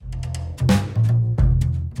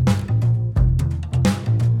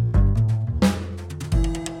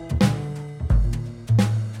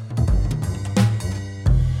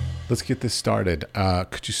let's get this started.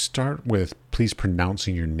 Could you start with please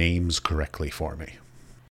pronouncing your names correctly for me?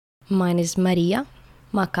 Mine is Maria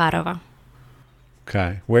Makarova.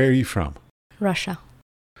 Okay. Where are you from? Russia.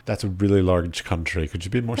 That's a really large country. Could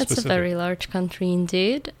you be more specific? That's a very large country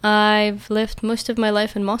indeed. I've lived most of my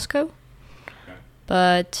life in Moscow,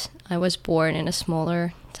 but I was born in a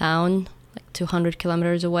smaller town, like 200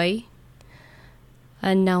 kilometers away.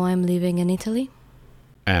 And now I'm living in Italy.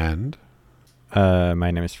 And? My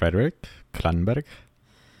name is Frederick Klanberg.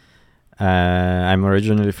 I'm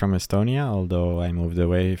originally from Estonia, although I moved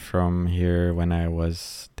away from here when I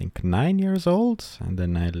was, I think, 9 years old. And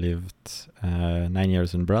then I lived 9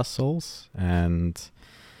 years in Brussels. And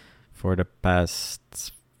for the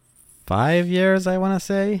past 5 years, I want to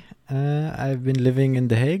say, I've been living in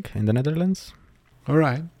The Hague, in the Netherlands. All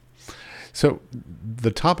right. So the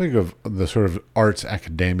topic of the sort of arts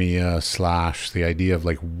academia / the idea of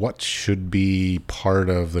like what should be part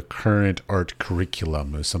of the current art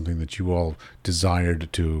curriculum is something that you all desired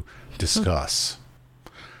to discuss.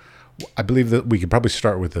 I believe that we could probably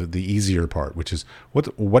start with the easier part, which is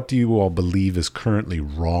what do you all believe is currently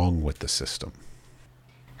wrong with the system?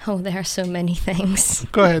 Oh, there are so many things.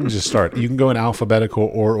 Go ahead and just start. You can go in alphabetical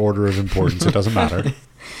or order of importance. It doesn't matter.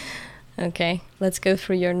 Okay, let's go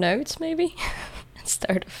through your notes, maybe. Let's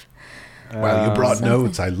start off. Wow, you brought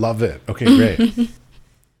notes. I love it. Okay, great.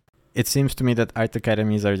 It seems to me that art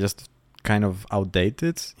academies are just kind of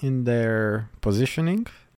outdated in their positioning.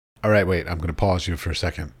 All right, wait. I'm going to pause you for a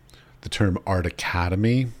second. The term art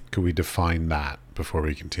academy, could we define that before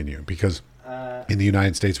we continue? Because in the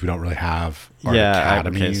United States, we don't really have art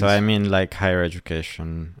academies. Okay, so I mean like higher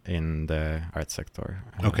education in the art sector.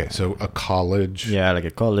 Okay, so a college. Yeah, like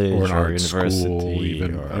a college or an art university school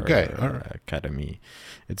even. or okay, all right. academy.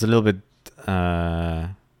 It's a little bit, I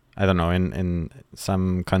don't know, in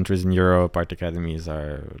some countries in Europe, art academies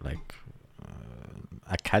are like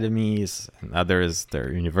academies, and others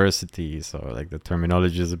they're universities, so like the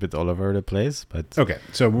terminology is a bit all over the place. But okay,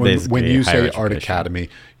 so when you say art education. academy,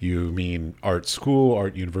 you mean art school,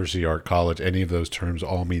 art university, art college. Any of those terms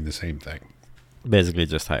all mean the same thing. Basically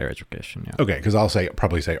just higher education. Yeah. Okay, because I'll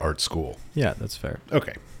probably say art school. Yeah, that's fair.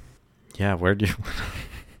 Okay. Yeah, where do you?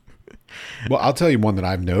 Well, I'll tell you one that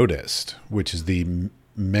I've noticed, which is the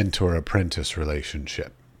mentor-apprentice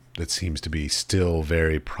relationship that seems to be still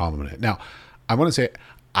very prominent. Now, I want to say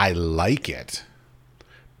I like it,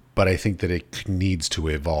 but I think that it needs to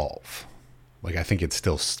evolve. Like, I think it's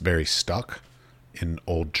still very stuck in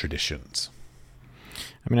old traditions.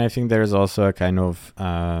 I mean, I think there's also a kind of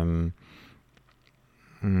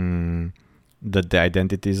the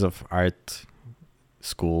identities of art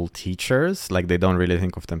school teachers, like they don't really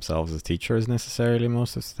think of themselves as teachers necessarily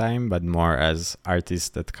most of the time, but more as artists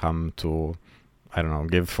that come to, I don't know,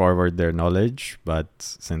 give forward their knowledge. But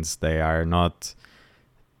since they are not,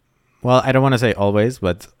 well, I don't want to say always,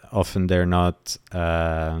 but often they're not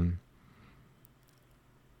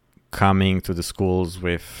coming to the schools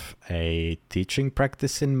with a teaching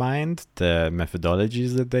practice in mind. The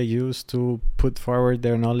methodologies that they use to put forward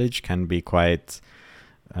their knowledge can be quite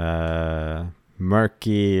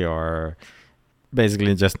murky, or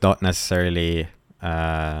basically just not necessarily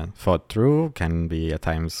thought through, can be at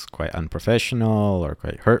times quite unprofessional or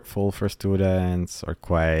quite hurtful for students, or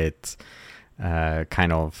quite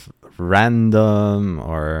kind of random,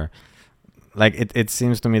 or like it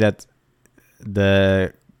seems to me that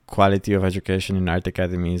the quality of education in art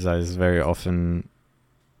academies is very often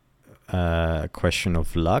a question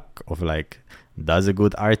of luck, of like, does a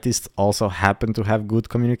good artist also happen to have good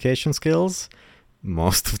communication skills?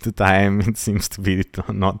 Most of the time it seems to be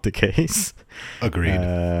not the case. Agreed.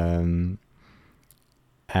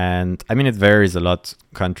 And I mean, it varies a lot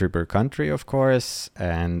country per country, of course.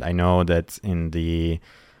 And I know that in the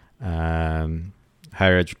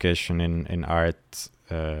higher education in art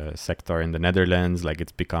sector in the Netherlands, like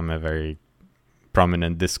it's become a very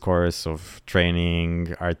prominent discourse of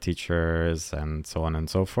training art teachers and so on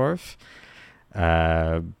and so forth.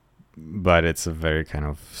 But it's a very kind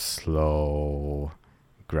of slow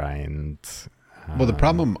grind. Well, the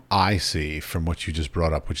problem I see from what you just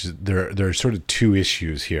brought up, which is there are sort of two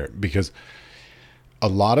issues here, because a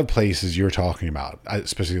lot of places you're talking about,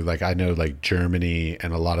 especially like I know like Germany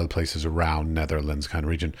and a lot of the places around Netherlands kind of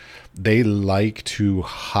region, they like to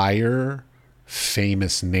hire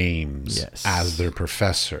famous names as their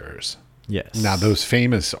professors. Yes. Now, those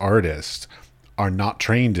famous artists are not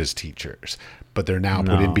trained as teachers, but they're now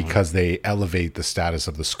put in because they elevate the status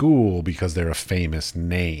of the school because they're a famous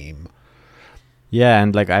name. Yeah,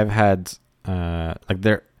 and like I've had like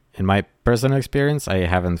in my personal experience, I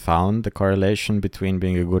haven't found the correlation between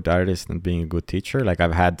being a good artist and being a good teacher. Like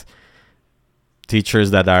I've had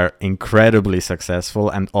teachers that are incredibly successful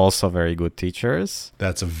and also very good teachers.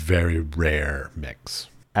 That's a very rare mix.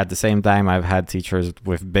 At the same time, I've had teachers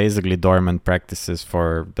with basically dormant practices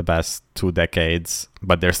for the past 2 decades,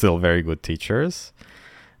 but they're still very good teachers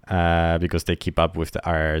because they keep up with the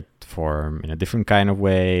art form in a different kind of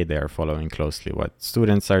way. They are following closely what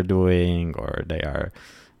students are doing, or they are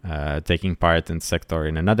taking part in sector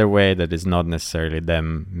in another way that is not necessarily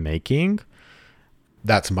them making.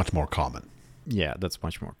 That's much more common. Yeah, that's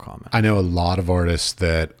much more common. I know a lot of artists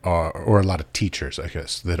that are, or a lot of teachers, I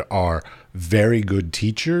guess, that are very good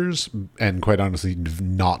teachers and quite honestly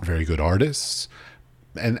not very good artists.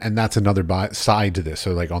 And that's another side to this.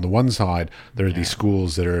 So like on the one side, there are these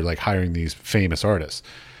schools that are like hiring these famous artists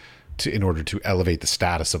in order to elevate the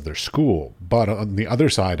status of their school. But on the other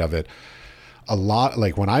side of it, a lot,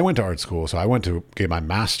 like when I went to art school, so I went to get my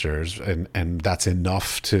master's, and that's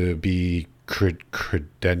enough to be credible.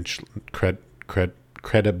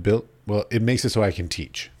 Well, it makes it so I can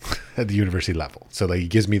teach at the university level. So like it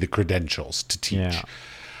gives me the credentials to teach. Yeah.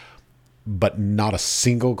 But not a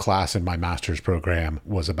single class in my master's program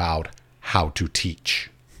was about how to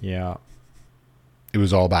teach. Yeah. It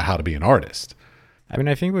was all about how to be an artist. I mean,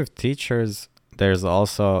 I think with teachers, there's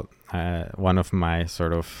also one of my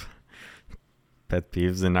sort of pet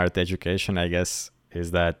peeves in art education, I guess,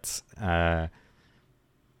 is that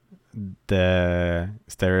the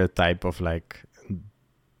stereotype of like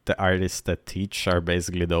the artists that teach are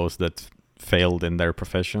basically those that failed in their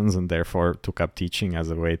professions and therefore took up teaching as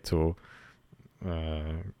a way to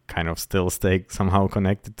kind of still stay somehow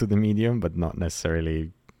connected to the medium, but not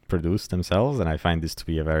necessarily produce themselves. And I find this to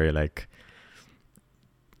be a very like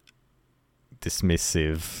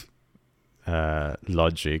dismissive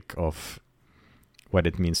logic of what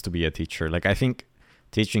it means to be a teacher. Like I think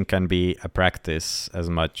teaching can be a practice as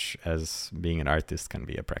much as being an artist can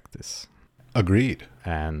be a practice. Agreed.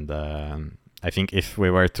 And I think if we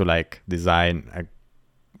were to like design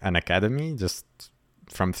an academy just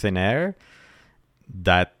from thin air,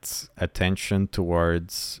 that attention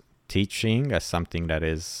towards teaching as something that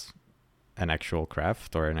is an actual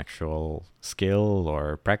craft or an actual skill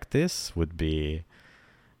or practice would be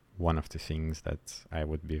one of the things that I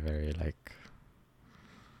would be very like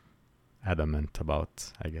adamant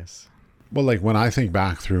about, I guess. Well, like when I think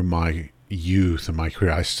back through my youth and my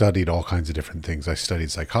career, I studied all kinds of different things. I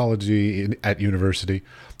studied psychology at university.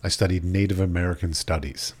 I studied Native American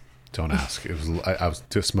studies. Don't ask. It was I was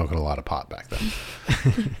just smoking a lot of pot back then.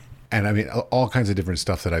 And I mean, all kinds of different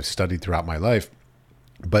stuff that I've studied throughout my life.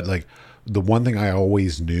 But like the one thing I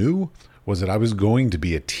always knew was that I was going to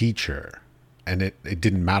be a teacher. And it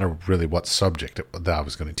didn't matter really what subject that I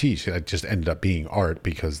was going to teach. It just ended up being art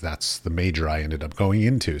because that's the major I ended up going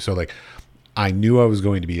into. So like I knew I was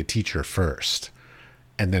going to be a teacher first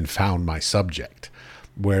and then found my subject.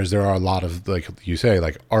 Whereas there are a lot of, like you say,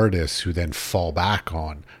 like artists who then fall back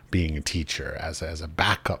on being a teacher as a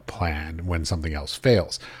backup plan when something else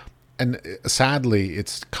fails. And sadly,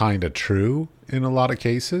 it's kind of true in a lot of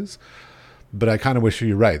cases. But I kind of wish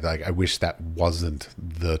you're right. Like I wish that wasn't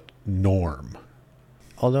the norm.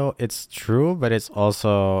 Although it's true, but it's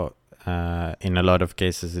also in a lot of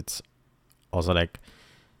cases, it's also like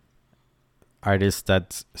artists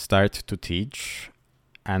that start to teach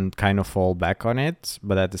and kind of fall back on it.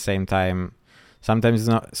 But at the same time, sometimes it's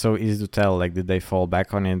not so easy to tell, like, did they fall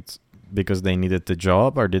back on it because they needed the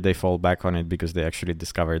job, or did they fall back on it because they actually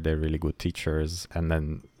discovered they're really good teachers? And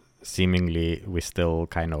then seemingly we still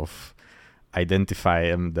kind of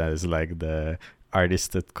identify them as like the artists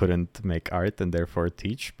that couldn't make art and therefore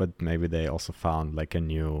teach, but maybe they also found like a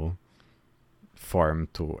new form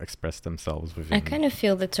to express themselves within. I kind of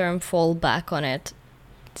feel the term fall back on it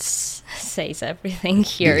says everything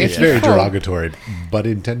here. It's very derogatory, but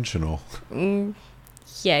intentional.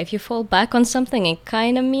 Yeah, if you fall back on something, it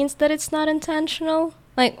kind of means that it's not intentional.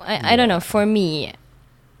 Like, I don't know, for me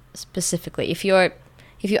specifically, if you're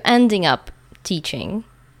ending up teaching,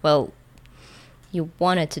 well, you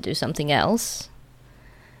wanted to do something else,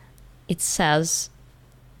 it says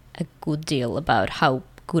a good deal about how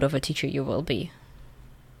good of a teacher you will be.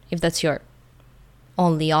 If that's your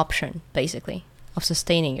only option, basically, of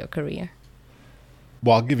sustaining your career.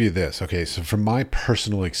 Well, I'll give you this. Okay, so from my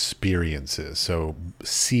personal experiences, so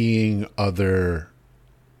seeing other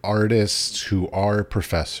artists who are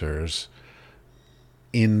professors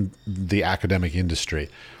in the academic industry,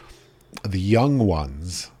 the young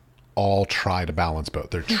ones all try to balance both.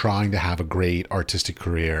 They're trying to have a great artistic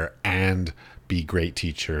career and be great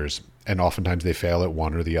teachers, and oftentimes they fail at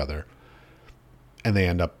one or the other, and they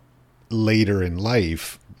end up later in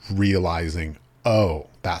life realizing, oh,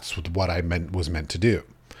 that's what I was meant to do.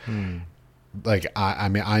 Like, I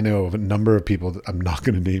mean, I know of a number of people, I'm not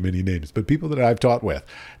going to name any names, but people that I've taught with,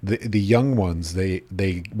 the young ones, they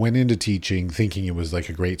went into teaching thinking it was like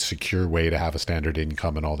a great secure way to have a standard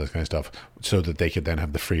income and all this kind of stuff so that they could then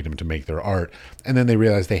have the freedom to make their art. And then they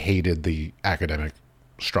realized they hated the academic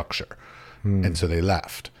structure. And so they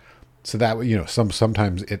left. So that, you know,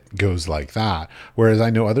 sometimes it goes like that. Whereas I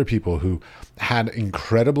know other people who had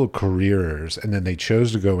incredible careers and then they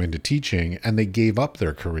chose to go into teaching and they gave up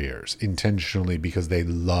their careers intentionally because they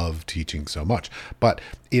love teaching so much. But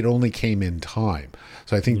it only came in time.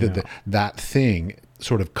 So I think that that thing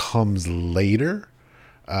sort of comes later.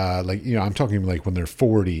 Like, you know, I'm talking like when they're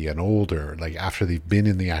 40 and older, like after they've been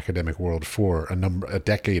in the academic world for a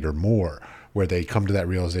decade or more, where they come to that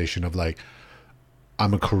realization of like,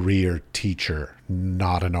 I'm a career teacher,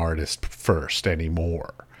 not an artist first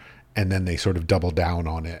anymore. And then they sort of double down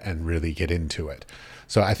on it and really get into it.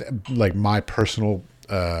 So like my personal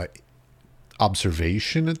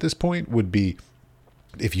observation at this point would be,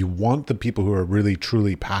 if you want the people who are really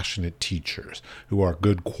truly passionate teachers, who are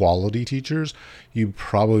good quality teachers, you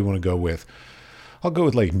probably want to go with, I'll go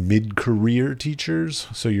with like mid-career teachers.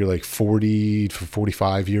 So you're like 40 to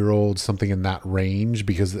 45-year-olds, something in that range,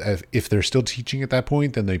 because if they're still teaching at that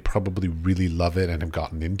point, then they probably really love it and have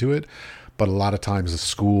gotten into it. But a lot of times the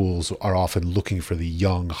schools are often looking for the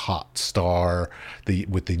young, hot star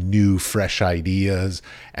with the new, fresh ideas,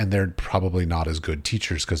 and they're probably not as good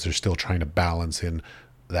teachers because they're still trying to balance in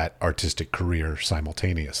that artistic career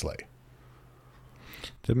simultaneously.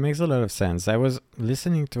 That makes a lot of sense. I was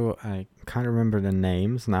listening to, I can't remember the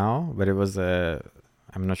names now, but it was I'm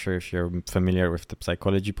not sure if you're familiar with the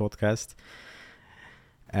psychology podcast.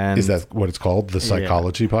 And is that what it's called? The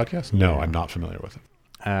psychology podcast? No, I'm not familiar with it.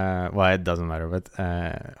 Well, it doesn't matter, but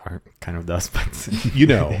or kind of does. But you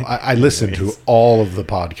know, I listen to all of the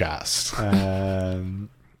podcasts.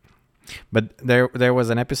 But there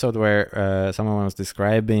was an episode where someone was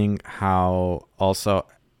describing how also,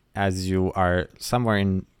 as you are somewhere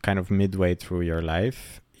in kind of midway through your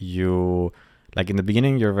life, you, like in the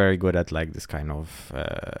beginning, you're very good at like this kind of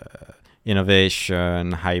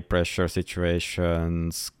innovation, high pressure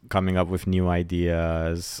situations, coming up with new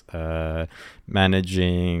ideas,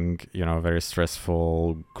 managing, you know, very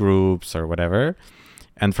stressful groups or whatever.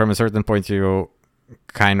 And from a certain point, you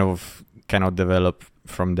kind of cannot develop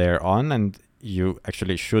from there on, and you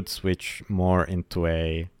actually should switch more into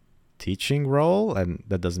a teaching role. And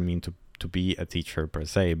that doesn't mean to be a teacher per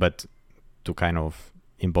se, but to kind of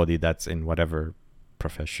embody that in whatever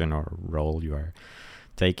profession or role you are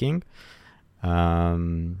taking.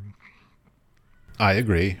 I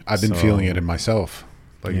agree. I've been feeling it in myself.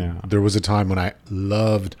 Like there was a time when I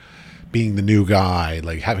loved being the new guy,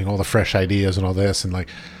 like having all the fresh ideas and all this. And like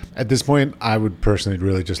at this point, I would personally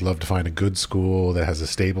really just love to find a good school that has a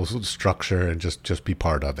stable structure and just be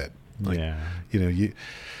part of it. Like, you know,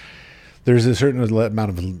 there's a certain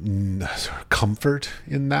amount of comfort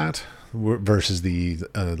in that versus the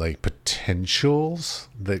like potentials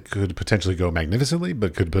that could potentially go magnificently,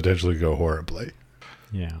 but could potentially go horribly.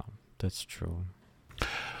 Yeah, that's true.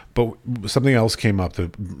 But something else came up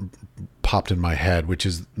that popped in my head, which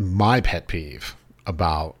is my pet peeve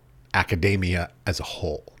about academia as a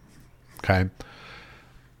whole. Okay.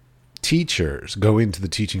 Teachers go into the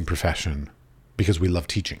teaching profession because we love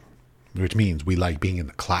teaching, which means we like being in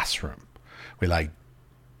the classroom. We like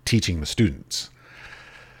teaching the students.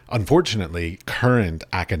 Unfortunately, current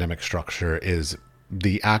academic structure is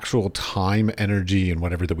the actual time, energy, and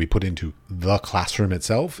whatever that we put into the classroom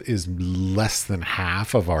itself is less than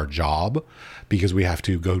half of our job, because we have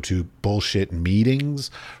to go to bullshit meetings,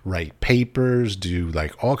 write papers, do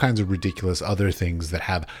like all kinds of ridiculous other things that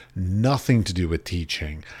have nothing to do with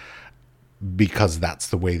teaching, because that's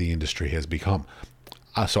the way the industry has become.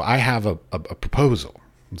 So I have a proposal.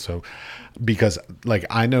 So, because like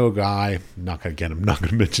I know a guy, I'm not going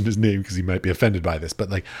to mention his name because he might be offended by this, but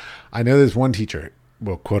like I know there's one teacher,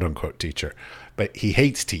 well, quote unquote teacher, but he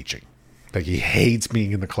hates teaching. Like he hates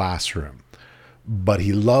being in the classroom, but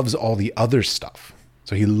he loves all the other stuff.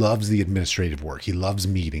 So he loves the administrative work. He loves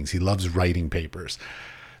meetings. He loves writing papers.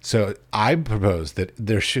 So I propose that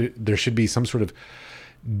there should be some sort of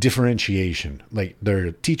differentiation. Like there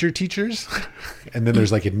are teachers, and then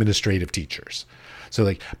there's like administrative teachers. So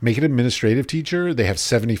like make an administrative teacher, they have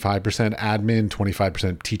 75% admin,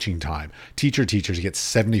 25% teaching time. Teachers get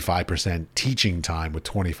 75% teaching time with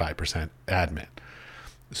 25% admin.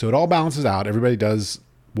 So it all balances out. Everybody does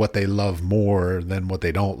what they love more than what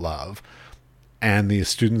they don't love. and the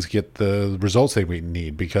students get the results they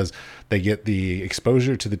need because they get the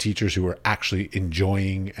exposure to the teachers who are actually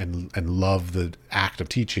enjoying and love the act of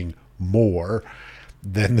teaching more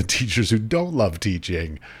than the teachers who don't love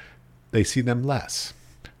teaching. They see them less.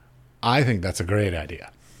 I think that's a great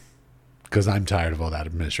idea because I'm tired of all that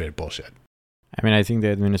administrative bullshit. I mean, I think the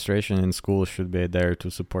administration in school should be there to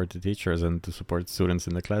support the teachers and to support students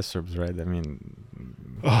in the classrooms, right? I mean...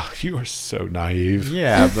 Oh, you are so naive.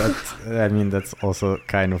 Yeah, but I mean, that's also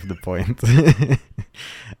kind of the point.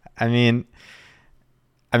 I mean,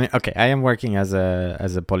 okay, I am working as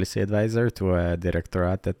a policy advisor to a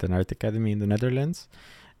directorate at an art academy in the Netherlands.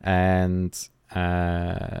 And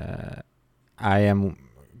I am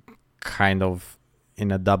kind of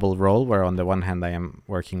in a double role where on the one hand I am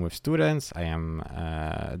working with students, I am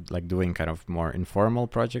like doing kind of more informal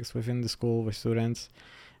projects within the school with students,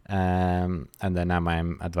 and then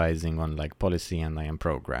I'm advising on like policy and I am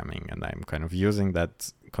programming, and I'm kind of using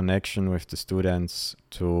that connection with the students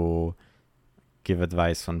to give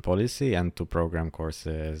advice on policy and to program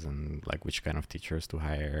courses and like which kind of teachers to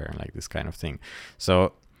hire and like this kind of thing.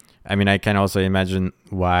 So I mean, I can also imagine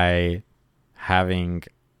why having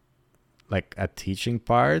like a teaching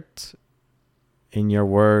part in your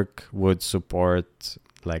work would support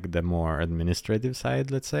like the more administrative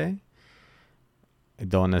side, let's say. I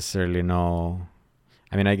don't necessarily know.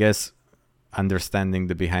 I mean, I guess understanding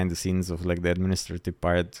the behind the scenes of like the administrative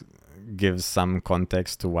part gives some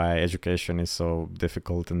context to why education is so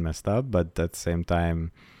difficult and messed up. But at the same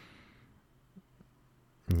time,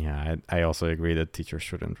 yeah, I also agree that teachers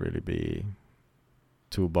shouldn't really be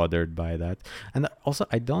too bothered by that. And also,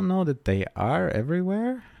 I don't know that they are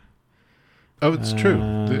everywhere. Oh, it's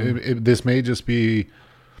true. This may just be,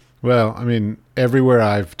 well, I mean, everywhere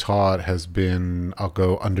I've taught has been, I'll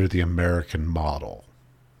go under the American model.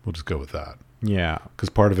 We'll just go with that. Yeah. Because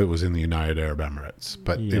part of it was in the United Arab Emirates,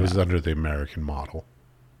 but Yeah. it was under the American model.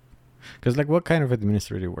 Because like what kind of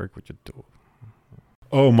administrative work would you do?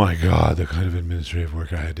 Oh my God, the kind of administrative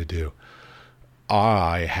work I had to do.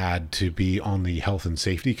 I had to be on the Health and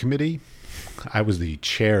Safety Committee. I was the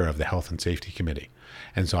chair of the Health and Safety Committee.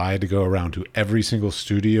 And so I had to go around to every single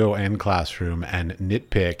studio and classroom and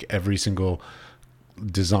nitpick every single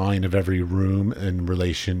design of every room in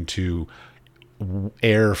relation to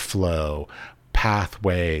airflow,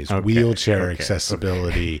 pathways, wheelchair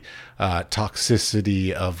accessibility,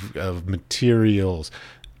 toxicity of materials,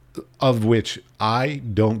 of which I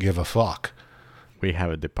don't give a fuck. We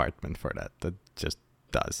have a department for that just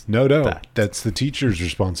does. No, that. That's the teacher's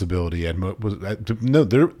responsibility. And no,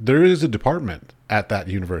 there is a department at that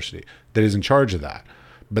university that is in charge of that.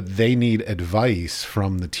 But they need advice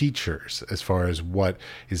from the teachers as far as what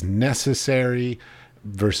is necessary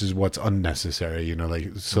versus what's unnecessary. You know, like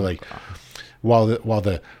so, like while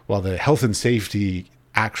the health and safety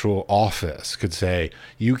actual office could say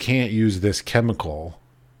you can't use this chemical,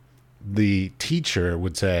 the teacher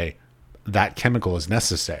would say that chemical is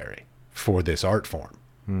necessary for this art form.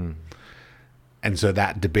 And so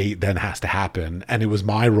that debate then has to happen. And it was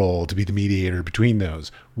my role to be the mediator between those,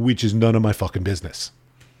 which is none of my fucking business.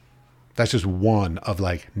 That's just one of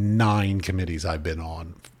like 9 committees I've been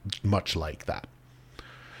on, much like that.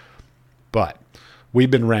 But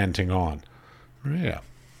we've been ranting on. Yeah.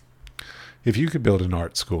 If you could build an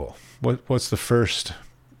art school, what's the first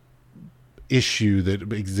issue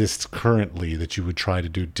that exists currently that you would try to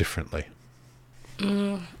do differently?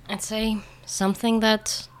 I'd say something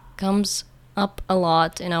that comes up a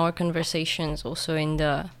lot in our conversations, also in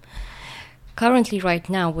the currently right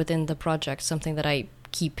now within the project, something that I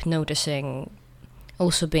keep noticing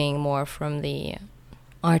also being more from the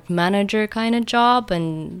art manager kind of job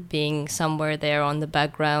and being somewhere there on the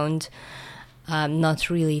background,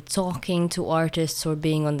 not really talking to artists or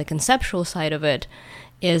being on the conceptual side of it,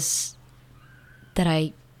 is that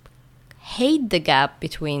I hate the gap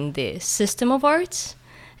between the system of arts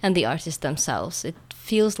and the artists themselves. It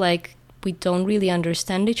feels like we don't really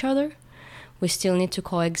understand each other. We still need to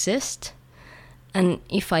coexist. And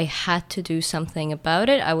if I had to do something about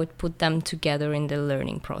it, I would put them together in the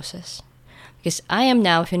learning process. Because I am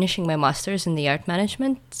now finishing my master's in the art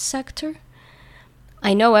management sector.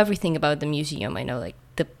 I know everything about the museum. I know like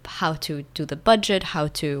how to do the budget, how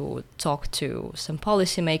to talk to some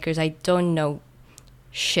policymakers. I don't know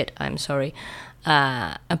shit, I'm sorry,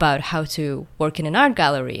 about how to work in an art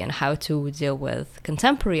gallery and how to deal with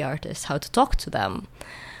contemporary artists, how to talk to them.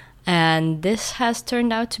 And this has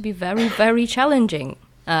turned out to be very, very challenging.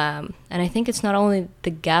 And I think it's not only the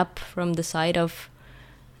gap from the side of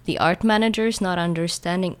the art managers not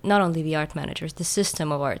understanding, not only the art managers, the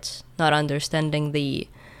system of arts, not understanding the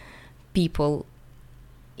people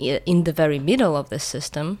in the very middle of the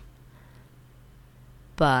system,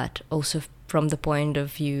 but also from the point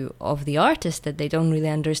of view of the artist, that they don't really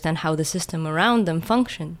understand how the system around them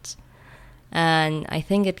functions. And I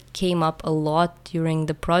think it came up a lot during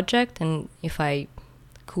the project, and if I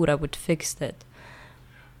could, I would fix that.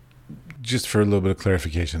 Just for a little bit of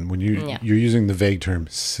clarification, when you're using the vague term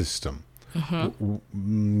system,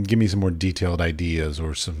 give me some more detailed ideas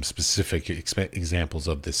or some specific examples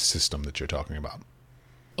of this system that you're talking about.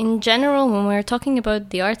 In general, when we're talking about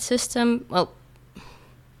the art system, well,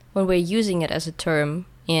 when we're using it as a term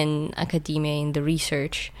in academia, in the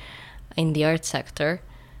research, in the art sector,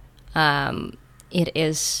 it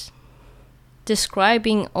is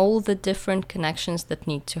describing all the different connections that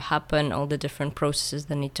need to happen, all the different processes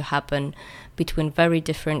that need to happen between very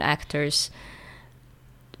different actors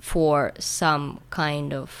for some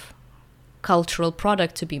kind of cultural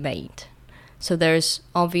product to be made. So there's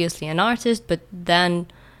obviously an artist, but then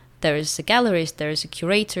there is a gallerist, there is a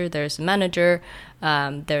curator, there is a manager,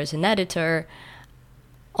 there is an editor.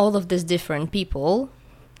 All of these different people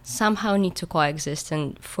somehow need to coexist,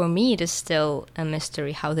 and for me it is still a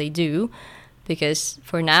mystery how they do, because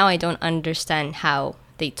for now I don't understand how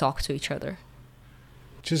they talk to each other.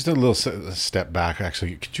 Just a little step back,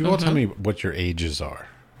 actually. Could you all tell me what your ages are?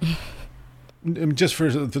 Just for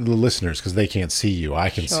the listeners, because they can't see you.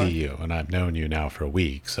 I can see you, and I've known you now for a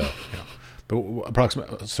week, so... But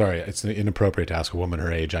approximately, sorry, it's inappropriate to ask a woman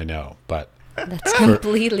her age, I know, but... That's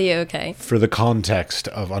completely okay. For the context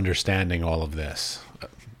of understanding all of this,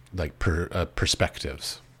 like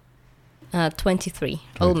perspectives. 23,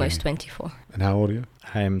 almost 24. And how old are you?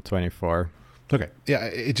 I am 24. Okay, yeah,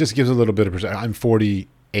 it just gives a little bit of perspective. I'm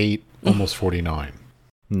 48, almost 49.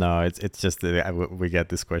 No, it's just that we get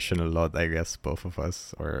this question a lot, I guess, both of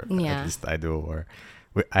us, or at least I do, or...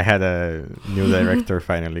 I had a new director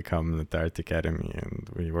finally come at the Art Academy, and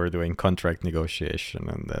we were doing contract negotiation,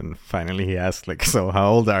 and then finally he asked, like, so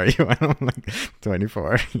how old are you? And I'm like,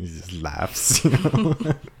 24. He just laughs, you know?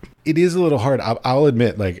 It is a little hard. I'll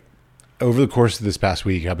admit, like, over the course of this past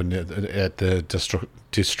week, I've been at the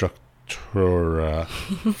destructura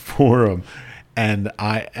forum, and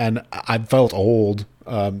I felt old,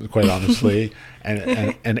 quite honestly.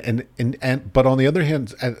 But on the other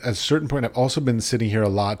hand, at a certain point, I've also been sitting here a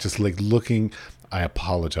lot, just like looking. I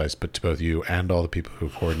apologize, but to both you and all the people who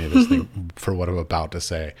coordinate this thing for what I'm about to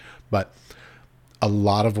say. But a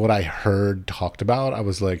lot of what I heard talked about, I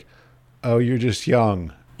was like, "Oh, you're just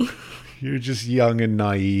young. You're just young and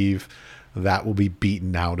naive. That will be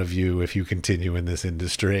beaten out of you if you continue in this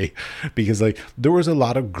industry." Because like there was a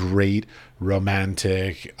lot of great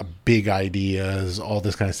romantic big ideas, all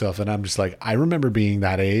this kind of stuff, and I'm just like, I remember being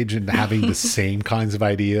that age and having the same kinds of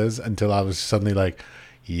ideas until I was suddenly like,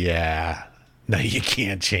 yeah, no, you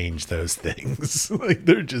can't change those things. Like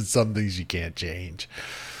they're just some things you can't change,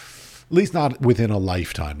 at least not within a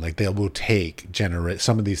lifetime. Like they will take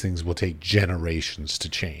some of these things will take generations to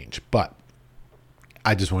change. But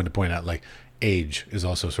I just wanted to point out, like, age is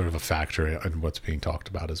also sort of a factor in what's being talked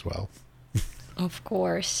about as well. Of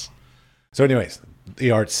course. So anyways, the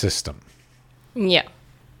art system. Yeah.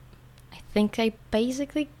 I think I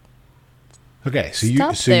basically... Okay, so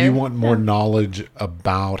you want more knowledge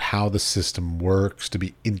about how the system works to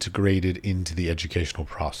be integrated into the educational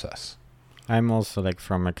process. I'm also, like,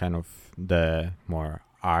 from a kind of the more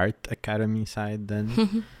art academy side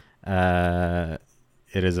then.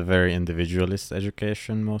 It is a very individualist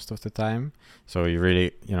education most of the time. So you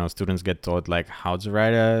really, students get taught like how to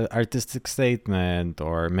write an artistic statement,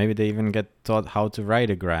 or maybe they even get taught how to write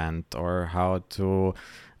a grant, or how to,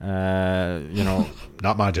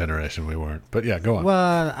 Not my generation, we weren't. But yeah, go on.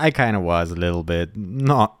 Well, I kind of was a little bit,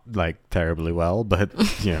 not like terribly well, but,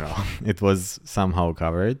 it was somehow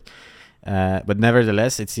covered. But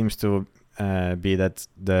nevertheless, it seems to be that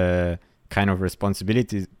the kind of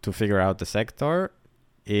responsibility to figure out the sector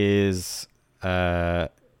is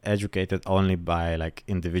educated only by like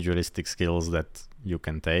individualistic skills that you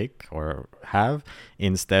can take or have,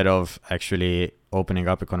 instead of actually opening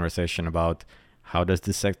up a conversation about how does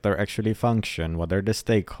this sector actually function, what are the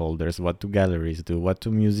stakeholders, what do galleries do, what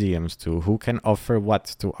do museums do, who can offer what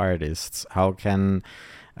to artists, how can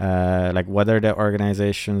what are the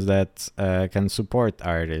organizations that can support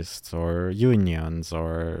artists, or unions,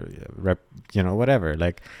 or whatever.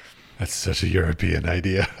 Like, that's such a European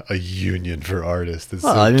idea, a union for artists. It's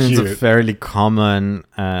It's a fairly common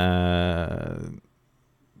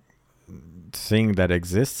thing that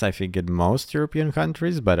exists, I think, in most European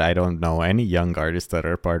countries, but I don't know any young artists that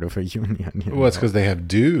are part of a union. Well, it's because they have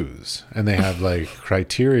dues, and they have like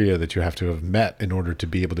criteria that you have to have met in order to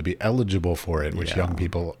be able to be eligible for it, which young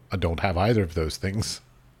people don't have either of those things.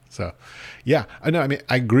 So, yeah, I know. I mean,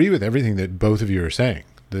 I agree with everything that both of you are saying.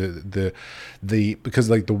 The because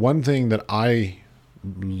like the one thing that I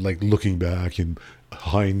like looking back in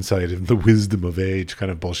hindsight and the wisdom of age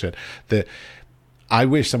kind of bullshit that I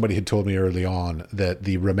wish somebody had told me early on that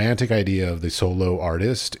the romantic idea of the solo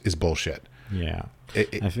artist is bullshit. Yeah.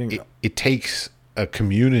 I think it takes a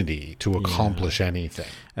community to accomplish anything.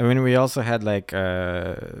 I mean, we also had like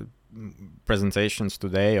presentations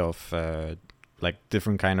today of like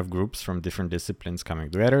different kind of groups from different disciplines coming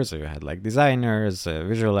together. So you had like designers,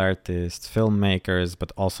 visual artists, filmmakers,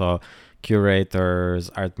 but also curators,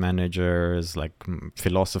 art managers, like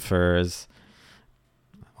philosophers.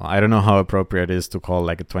 Well, I don't know how appropriate it is to call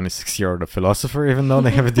like a 26-year-old a philosopher, even though they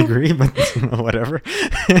have a degree, but whatever.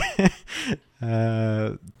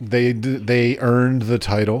 They earned the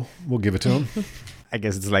title. We'll give it to them. I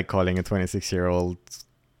guess it's like calling a 26-year-old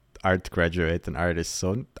art graduate an artist.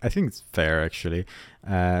 So I think it's fair, actually.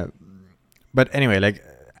 But anyway, like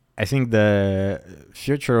I think the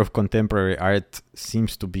future of contemporary art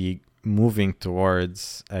seems to be moving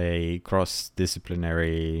towards a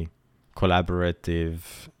cross-disciplinary, collaborative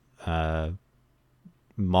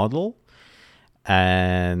model,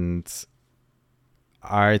 and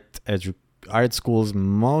art schools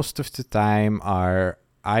most of the time are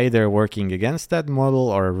either working against that model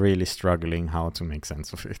or really struggling how to make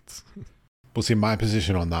sense of it. Well, see, my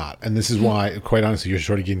position on that, and this is why, quite honestly, you're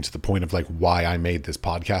sort of getting to the point of like why I made this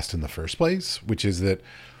podcast in the first place, which is that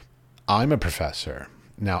I'm a professor.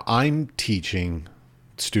 Now, I'm teaching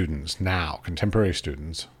students now, contemporary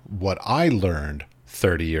students, what I learned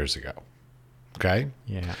 30 years ago. Okay?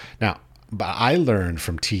 Yeah. Now, but I learned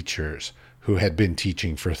from teachers who had been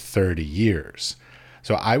teaching for 30 years.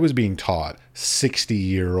 So I was being taught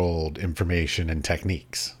 60-year-old information and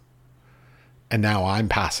techniques. And now I'm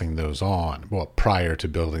passing those on. Well, prior to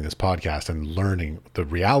building this podcast and learning the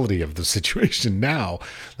reality of the situation now,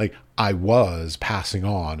 like I was passing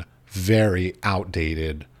on very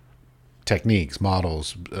outdated techniques,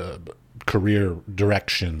 models, career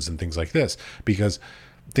directions, and things like this, because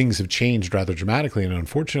things have changed rather dramatically. And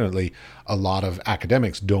unfortunately, a lot of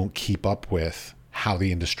academics don't keep up with how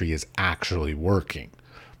the industry is actually working.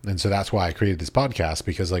 And so that's why I created this podcast,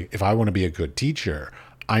 because like if I want to be a good teacher,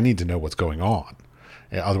 I need to know what's going on.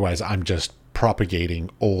 Otherwise, I'm just propagating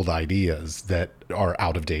old ideas that are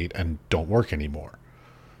out of date and don't work anymore.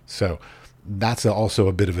 So that's also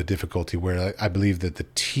a bit of a difficulty where I believe that the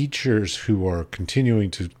teachers who are continuing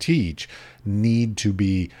to teach need to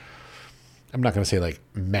be, I'm not going to say like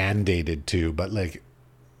mandated to, but like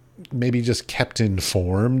maybe just kept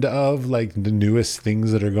informed of like the newest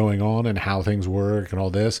things that are going on and how things work and all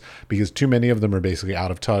this, because too many of them are basically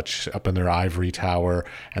out of touch up in their ivory tower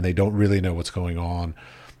and they don't really know what's going on,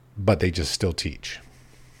 but they just still teach.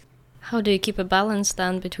 How do you keep a balance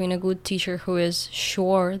then between a good teacher who is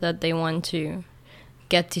sure that they want to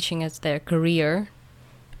get teaching as their career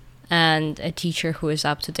and a teacher who is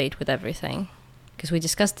up to date with everything? Because we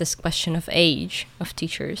discussed this question of age of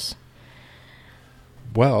teachers.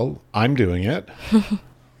 Well, I'm doing it.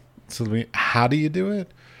 So how do you do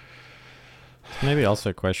it? Maybe also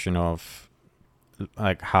a question of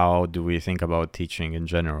like how do we think about teaching in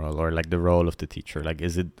general, or like the role of the teacher? Like,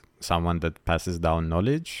 is it someone that passes down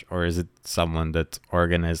knowledge, or is it someone that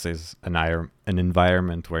organizes an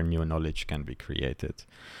environment where new knowledge can be created?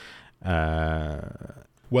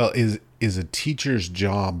 Well, is a teacher's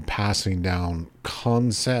job passing down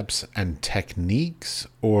concepts and techniques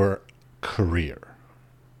or career?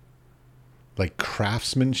 Like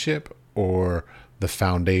craftsmanship or the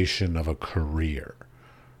foundation of a career?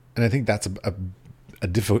 And I think that's a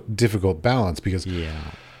difficult balance, because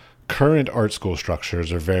current art school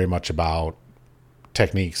structures are very much about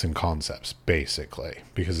techniques and concepts, basically,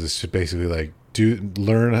 because it's just basically like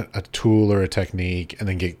learn a tool or a technique and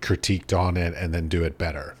then get critiqued on it and then do it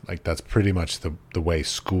better. Like that's pretty much the way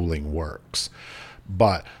schooling works.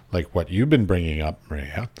 But like what you've been bringing up,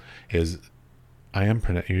 Maria, is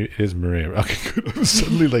it is Maria. Okay, good. I was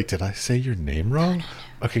suddenly like, did I say your name wrong?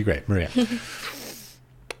 Okay, great, Maria.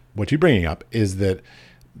 What you're bringing up is that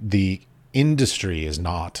the industry is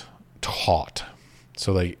not taught.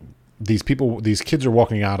 So like these kids are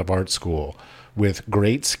walking out of art school with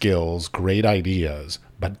great skills, great ideas,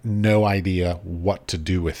 but no idea what to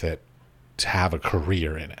do with it to have a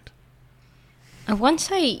career in it. And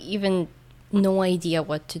once I even no idea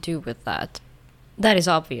what to do with that, that is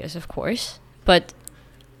obvious, of course, but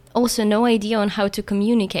also no idea on how to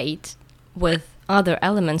communicate with other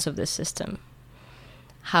elements of this system.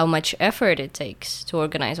 How much effort it takes to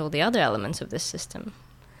organize all the other elements of this system.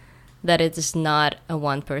 That it is not a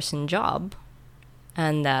one-person job,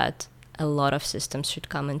 and that a lot of systems should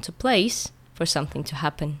come into place for something to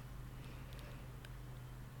happen.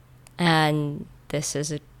 And this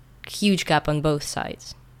is a huge gap on both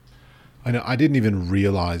sides. I know. I didn't even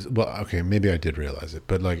realize. Well, okay, maybe I did realize it,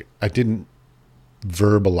 but like I didn't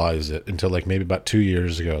verbalize it until like maybe about 2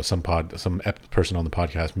 years ago. Some person on the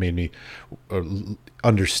podcast made me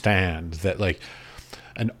understand that like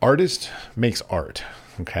an artist makes art.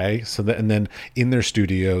 Okay, so that, and then in their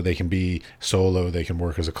studio they can be solo, they can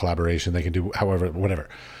work as a collaboration, they can do however, whatever,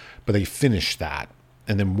 but they finish that.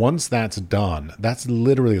 And then once that's done, that's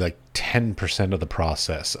literally like 10% of the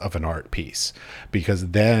process of an art piece, because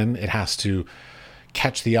then it has to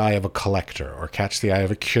catch the eye of a collector or catch the eye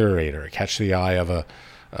of a curator, catch the eye of a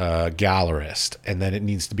gallerist, and then it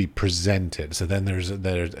needs to be presented. So then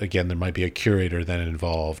there might be a curator then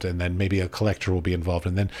involved, and then maybe a collector will be involved,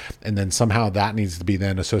 and then somehow that needs to be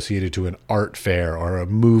then associated to an art fair or a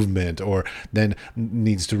movement, or then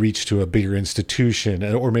needs to reach to a bigger institution,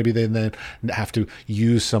 or maybe they then have to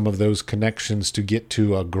use some of those connections to get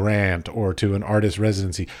to a grant or to an artist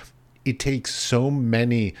residency. It takes so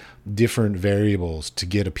many different variables to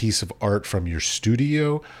get a piece of art from your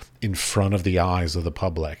studio in front of the eyes of the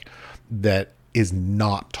public that is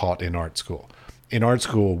not taught in art school. In art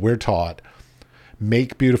school, we're taught,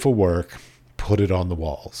 make beautiful work, put it on the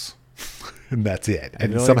walls. And that's it.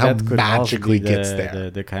 And somehow magically gets there.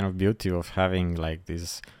 The kind of beauty of having like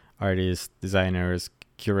these artists, designers,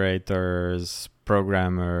 curators,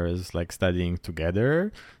 programmers, like studying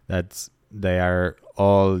together, that they are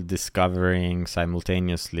all discovering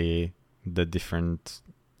simultaneously the different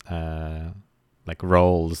like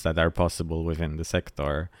roles that are possible within the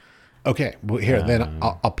sector. Okay, well here, then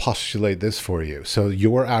I'll postulate this for you. So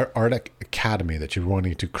your art academy that you're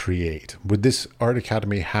wanting to create, would this art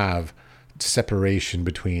academy have separation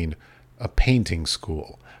between a painting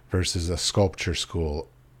school versus a sculpture school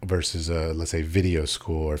versus a, let's say, video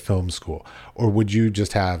school or film school? Or would you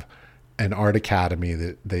just have an art academy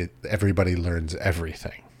that everybody learns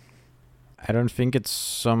everything? I don't think it's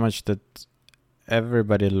so much that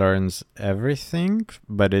everybody learns everything,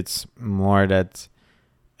 but it's more that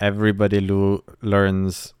everybody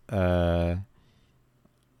learns a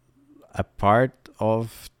part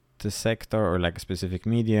of the sector, or like a specific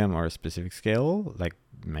medium or a specific skill, like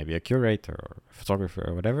maybe a curator or a photographer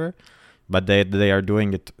or whatever, but they are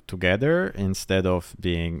doing it together instead of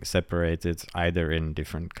being separated either in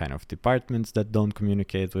different kind of departments that don't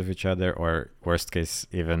communicate with each other, or worst case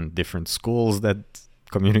even different schools that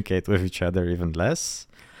communicate with each other even less,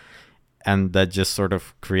 and that just sort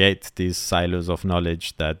of create these silos of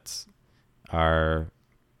knowledge that are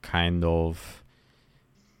kind of,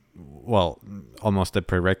 well, almost a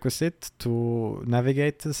prerequisite to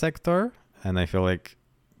navigate the sector. And I feel like,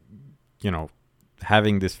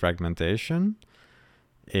 having this fragmentation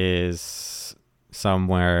is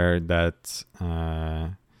somewhere that,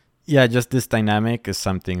 just this dynamic is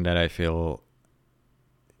something that I feel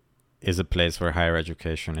is a place where higher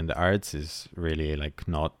education in the arts is really like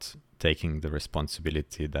not taking the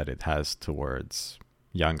responsibility that it has towards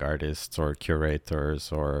young artists or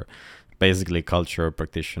curators or basically cultural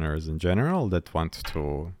practitioners in general that want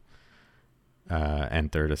to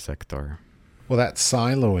enter the sector. Well, that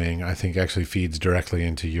siloing, I think, actually feeds directly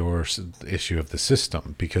into your issue of the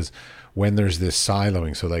system, because when there's this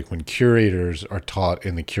siloing, so like when curators are taught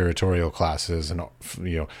in the curatorial classes, and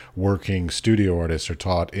working studio artists are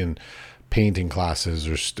taught in painting classes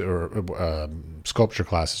or sculpture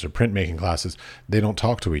classes or printmaking classes, they don't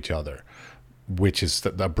talk to each other, which is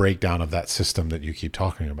the breakdown of that system that you keep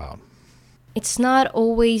talking about. It's not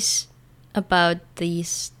always about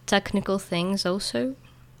these technical things also.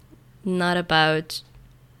 Not about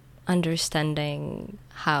understanding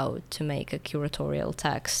how to make a curatorial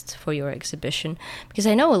text for your exhibition, because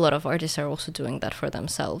I know a lot of artists are also doing that for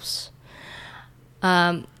themselves.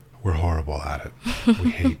 We're horrible at it. We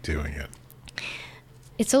hate doing it.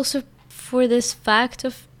 It's also for this fact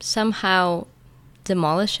of somehow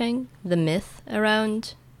demolishing the myth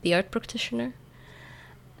around the art practitioner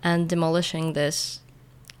and demolishing this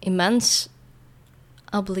immense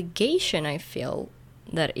obligation, I feel,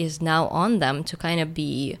 that is now on them to kind of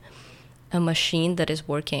be a machine that is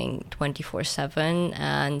working 24/7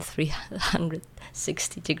 and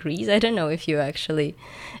 360 degrees. I don't know if you actually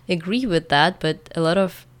agree with that, but a lot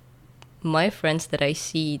of my friends that I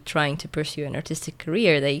see trying to pursue an artistic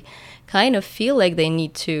career, they kind of feel like they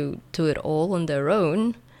need to do it all on their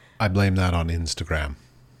own. I blame that on Instagram.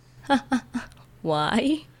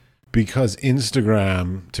 Why? Because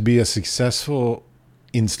Instagram, to be a successful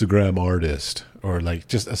Instagram artist, or like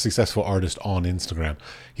just a successful artist on Instagram,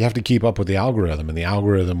 you have to keep up with the algorithm, and the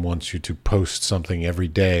algorithm wants you to post something every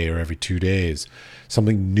day or every 2 days,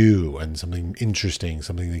 something new and something interesting,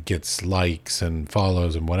 something that gets likes and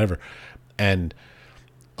follows and whatever. And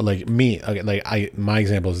like me, my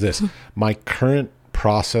example is this: my current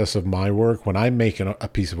process of my work, when I make a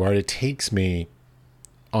piece of art, it takes me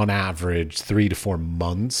on average 3 to 4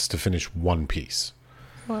 months to finish one piece.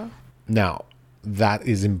 Wow. Now, that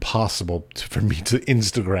is impossible for me to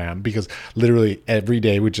Instagram, because literally every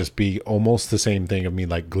day would just be almost the same thing of me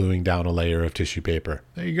like gluing down a layer of tissue paper.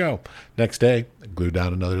 There you go. Next day, glue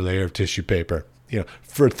down another layer of tissue paper,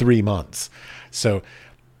 for 3 months. So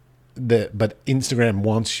but Instagram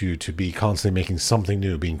wants you to be constantly making something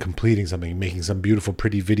new, completing something, making some beautiful,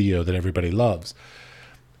 pretty video that everybody loves.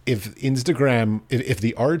 If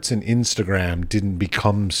the arts and Instagram didn't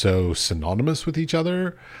become so synonymous with each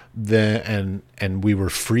other, then and we were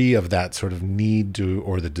free of that sort of need to,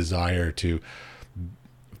 or the desire to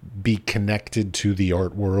be connected to the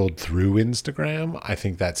art world through Instagram, I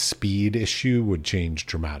think that speed issue would change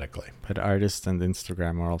dramatically. But artists and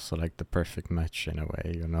Instagram are also like the perfect match in a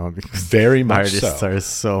way, because very much artists are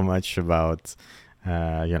so much about,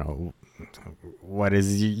 what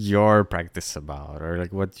is your practice about, or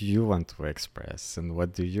like what do you want to express and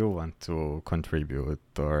what do you want to contribute,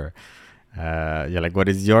 or like what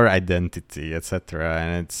is your identity, etc.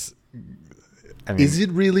 And is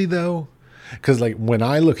it really though? Because like when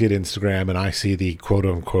I look at Instagram and I see the quote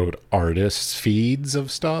unquote artists feeds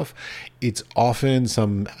of stuff, it's often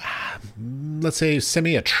some, let's say,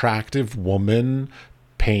 semi-attractive woman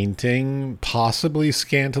painting, possibly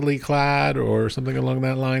scantily clad or something along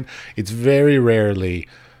that line. It's very rarely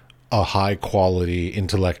a high quality,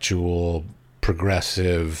 intellectual,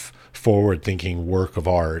 progressive, forward thinking work of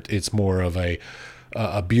art. It's more of a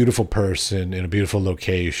beautiful person in a beautiful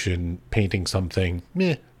location painting something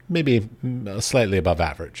maybe slightly above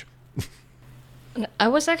average. I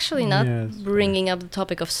was actually not bringing up the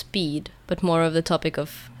topic of speed, but more of the topic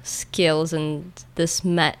of skills and this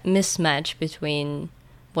mismatch between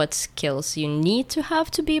what skills you need to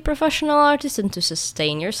have to be a professional artist and to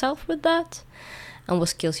sustain yourself with that, and what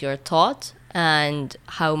skills you're taught, and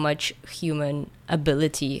how much human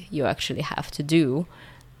ability you actually have to do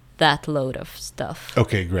that load of stuff.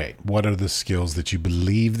 Okay, great. What are the skills that you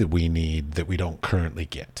believe that we need that we don't currently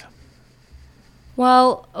get?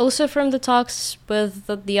 Well, also from the talks with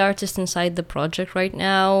the artists inside the project right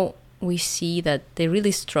now, we see that they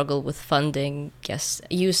really struggle with funding. Yes,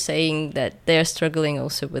 you saying that they're struggling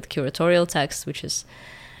also with curatorial text, which is...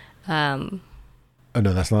 Oh,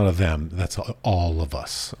 no, that's not of them. That's all of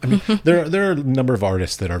us. I mean, there are a number of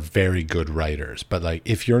artists that are very good writers, but like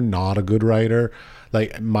if you're not a good writer,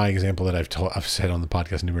 like my example that I've said on the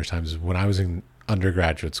podcast numerous times is when I was in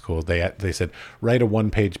undergraduate school, they said write a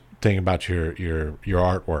one-page thing about your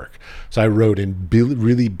artwork. So I wrote in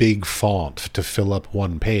really big font to fill up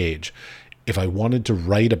one page. If I wanted to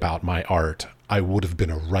write about my art, I would have been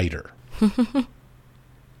a writer.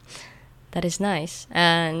 That is nice.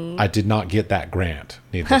 And I did not get that grant,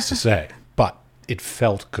 needless to say, but it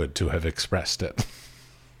felt good to have expressed it.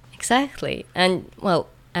 Exactly. And well,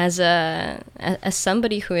 as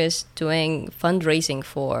somebody who is doing fundraising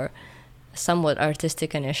for a somewhat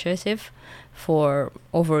artistic initiative for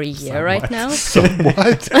over a year right now.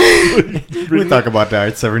 Somewhat? We talk about the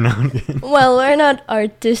arts every now and again. Well, we're not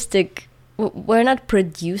artistic. We're not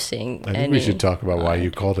producing. I think we should talk about why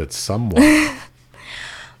you called it somewhat.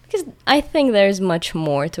 Because I think there's much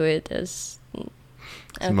more to it.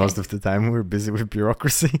 So most of the time we're busy with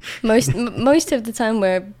bureaucracy. Most of the time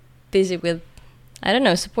we're busy with, I don't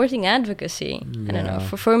know, supporting advocacy. Yeah. I don't know.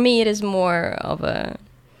 For me, it is more of a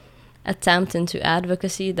attempt into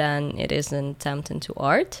advocacy than it is an attempt into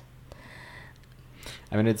art.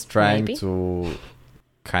 I mean, it's trying to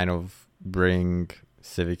kind of bring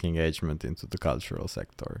civic engagement into the cultural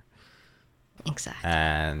sector. Exactly.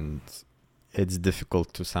 And it's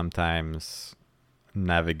difficult to sometimes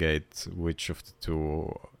navigate which of the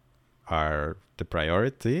two are the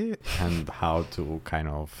priority and how to kind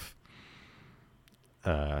of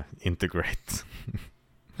integrate.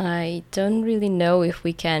 I don't really know if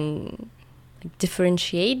we can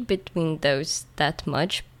differentiate between those that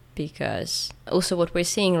much, because also what we're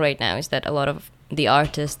seeing right now is that a lot of the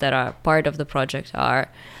artists that are part of the project are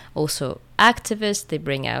also activists. They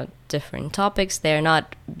bring out different topics. They're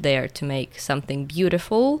not there to make something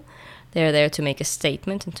beautiful. They're there to make a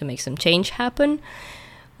statement and to make some change happen,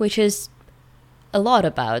 which is a lot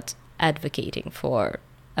about advocating for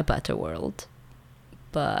a better world.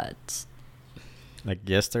 But like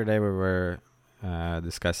yesterday we were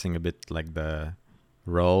discussing a bit like the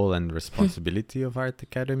role and responsibility of art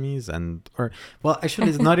academies actually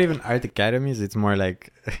it's not even art academies, it's more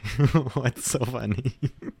like what's so funny.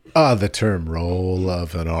 The term role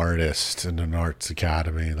of an artist in an arts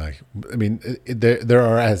academy, like, I mean, there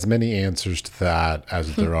are as many answers to that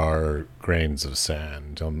as there are grains of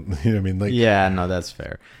sand. You know what I mean? Like, yeah, no, that's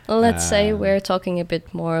fair. Let's say we're talking a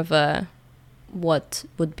bit more of what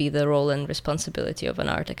would be the role and responsibility of an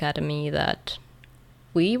art academy that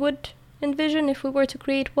we would envision if we were to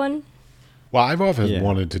create one. Well, I've often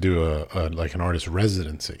wanted to do a like an artist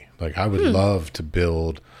residency. Like, I would love to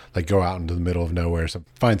build, like, go out into the middle of nowhere,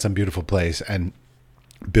 find some beautiful place and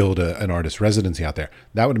build an artist residency out there.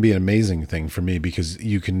 That would be an amazing thing for me, because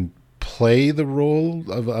you can play the role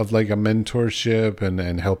of like a mentorship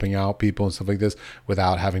and helping out people and stuff like this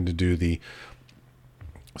without having to do the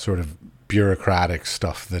sort of bureaucratic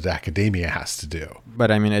stuff that academia has to do.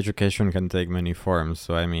 But I mean, education can take many forms.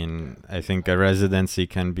 So I mean, I think a residency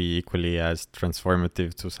can be equally as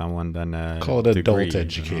transformative to someone than a call it degree, adult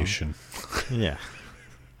education. Yeah.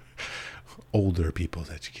 Older people's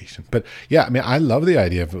education. But yeah, I mean, I love the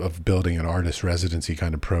idea of building an artist residency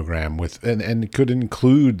kind of program with, and it could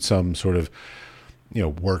include some sort of, you know,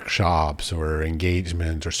 workshops or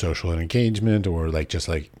engagement or social engagement, or like just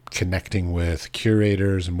like connecting with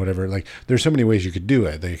curators and whatever. Like, there's so many ways you could do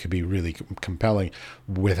it. They could be really compelling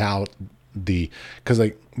without because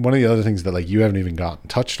like one of the other things that like you haven't even gotten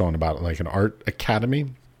touched on about like an art academy.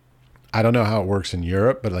 I don't know how it works in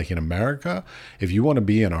Europe, but like in America, if you want to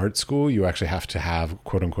be in art school, you actually have to have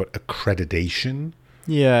quote unquote accreditation.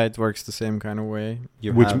 Yeah, it works the same kind of way.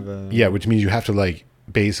 Which means you have to like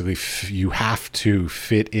basically you have to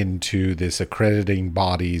fit into this accrediting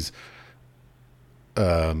body's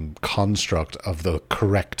construct of the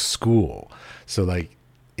correct school. So like,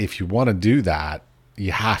 if you want to do that,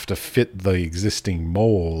 you have to fit the existing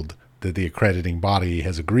mold that the accrediting body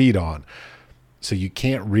has agreed on. So you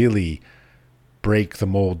can't really break the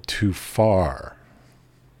mold too far.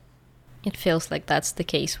 It feels like that's the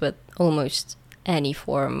case with almost any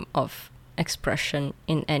form of expression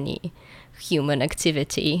in any human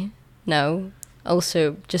activity. No,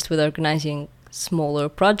 also just with organizing smaller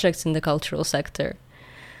projects in the cultural sector,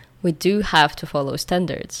 we do have to follow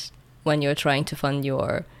standards. When you're trying to fund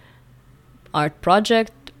your art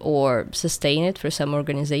project or sustain it for some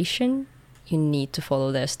organization, you need to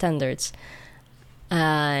follow their standards.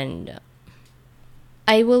 And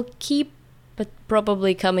I will keep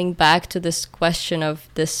probably coming back to this question of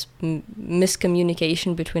this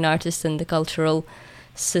miscommunication between artists and the cultural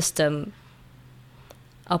system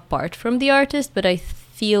apart from the artist, but I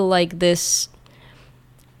feel like this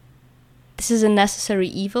is a necessary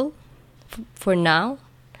evil for now.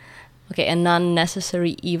 Okay, a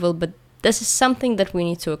non-necessary evil, but this is something that we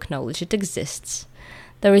need to acknowledge. It exists.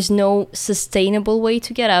 There is no sustainable way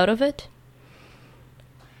to get out of it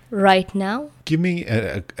right now. Give me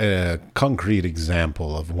a concrete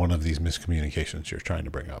example of one of these miscommunications you're trying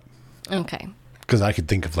to bring up. Okay. Because I could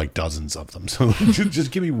think of like dozens of them. So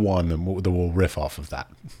just give me one and we'll riff off of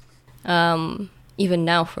that. Even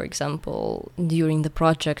now, for example, during the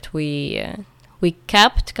project, we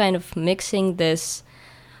kept kind of mixing this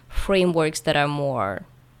frameworks that are more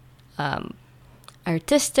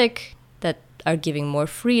artistic, that are giving more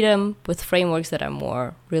freedom, with frameworks that are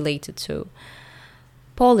more related to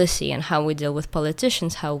policy and how we deal with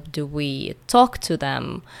politicians, how do we talk to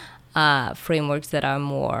them, frameworks that are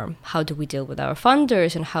more how do we deal with our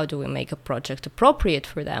funders and how do we make a project appropriate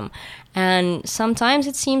for them. And sometimes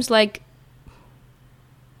it seems like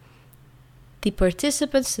the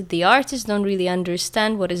participants, the artists, don't really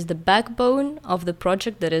understand what is the backbone of the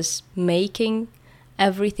project that is making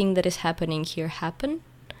everything that is happening here happen.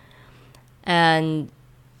 And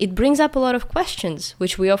it brings up a lot of questions,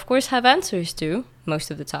 which we of course have answers to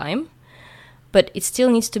most of the time, but it still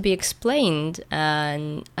needs to be explained,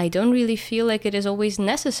 and I don't really feel like it is always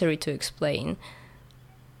necessary to explain.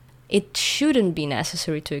 It shouldn't be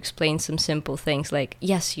necessary to explain some simple things like,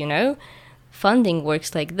 yes, you know, funding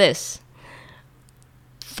works like this.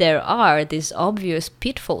 There are these obvious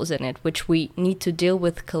pitfalls in it, which we need to deal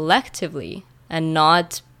with collectively, and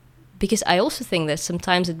not, because I also think that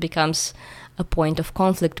sometimes it becomes a point of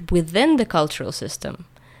conflict within the cultural system.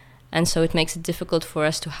 And so it makes it difficult for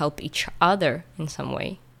us to help each other in some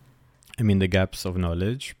way. I mean, the gaps of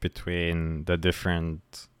knowledge between the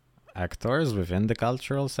different actors within the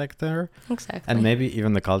cultural sector. Exactly. And maybe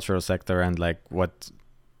even the cultural sector and like what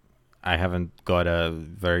I haven't got a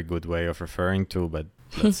very good way of referring to, but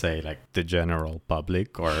let's say like the general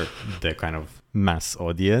public or the kind of mass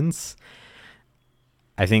audience.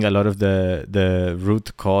 I think a lot of the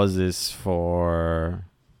root causes for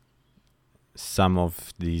some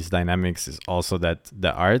of these dynamics is also that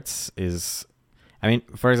the arts is, I mean,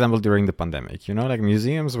 for example, during the pandemic, like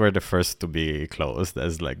museums were the first to be closed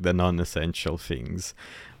as like the non-essential things.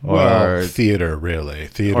 Well, theater, really.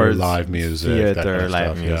 Theater, live music. Theater, that kind of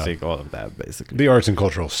live stuff, music, all of that, basically. The arts and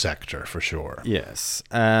cultural sector, for sure. Yes.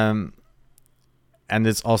 And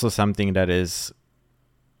it's also something that is,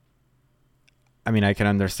 I mean, I can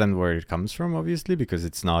understand where it comes from, obviously, because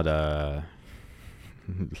it's not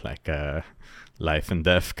like a life and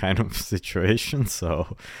death kind of situation.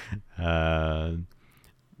 So, but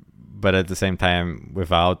at the same time,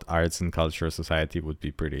 without arts and culture, society would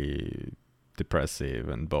be pretty depressive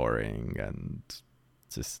and boring and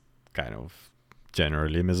just kind of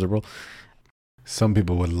generally miserable. Some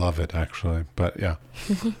people would love it, actually, but yeah.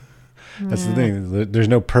 That's the thing. There's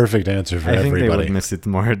no perfect answer for everybody. I think they would miss it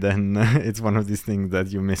more than it's one of these things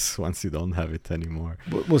that you miss once you don't have it anymore.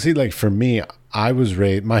 Well, see, like for me, I was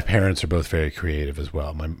raised, my parents are both very creative as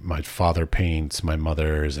well. My father paints, my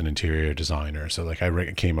mother is an interior designer. So like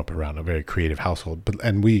I came up around a very creative household.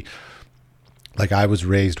 I was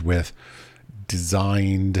raised with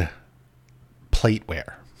designed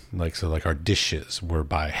plateware. Like our dishes were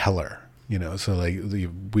by Heller. So like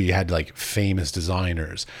we had like famous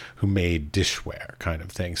designers who made dishware kind of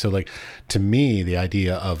thing. So like to me, the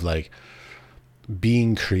idea of like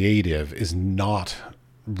being creative is not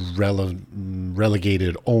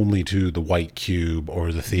relegated only to the white cube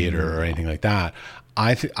or the theater or anything like that.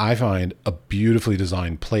 I find a beautifully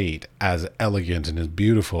designed plate as elegant and as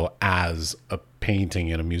beautiful as a painting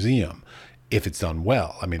in a museum if it's done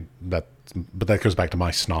well. I mean, but that goes back to my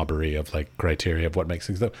snobbery of like criteria of what makes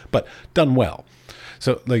things up, but done well.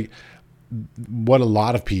 So like what a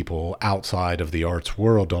lot of people outside of the arts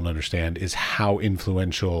world don't understand is how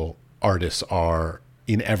influential artists are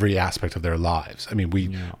in every aspect of their lives. I mean,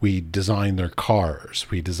 we design their cars,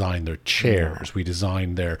 we design their chairs, we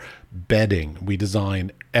design their bedding, we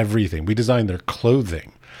design everything. We design their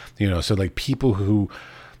clothing, so like people who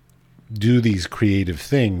do these creative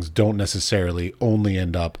things don't necessarily only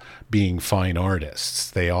end up being fine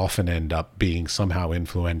artists. They often end up being somehow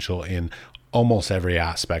influential in almost every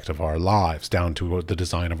aspect of our lives, down to the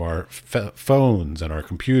design of our phones and our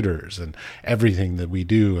computers and everything that we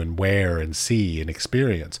do and wear and see and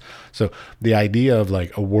experience. So the idea of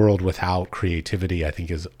like a world without creativity, I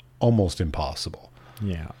think, is almost impossible.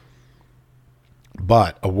 Yeah.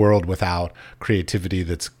 But a world without creativity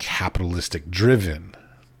that's capitalistic driven,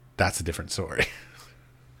 that's a different story.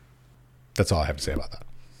 That's all I have to say about that.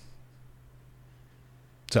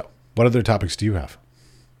 So, what other topics do you have?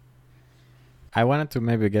 I wanted to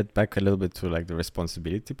maybe get back a little bit to like the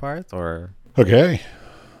responsibility part, or... Okay.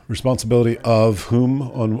 Responsibility of whom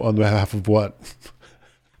on behalf of what?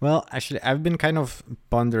 Well, actually, I've been kind of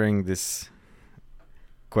pondering this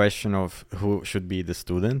question of who should be the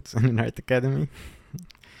student in an art academy,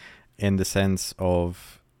 in the sense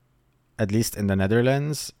of, at least in the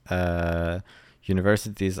Netherlands,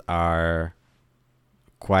 universities are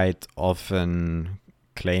quite often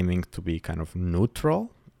claiming to be kind of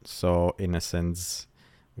neutral. So in a sense,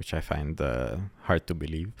 which I find hard to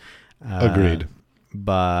believe. Agreed.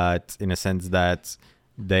 But in a sense that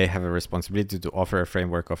they have a responsibility to offer a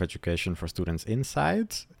framework of education for students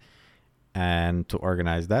inside and to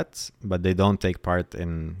organize that, but they don't take part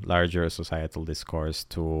in larger societal discourse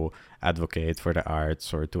to advocate for the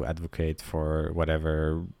arts or to advocate for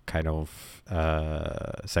whatever kind of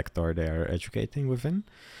sector they are educating within.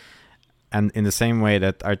 And in the same way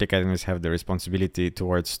that art academies have the responsibility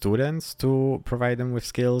towards students to provide them with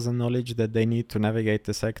skills and knowledge that they need to navigate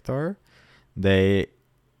the sector, I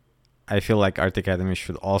feel like art academies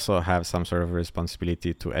should also have some sort of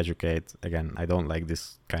responsibility to educate, again, I don't like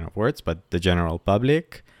this kind of words, but the general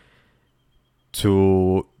public,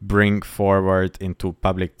 to bring forward into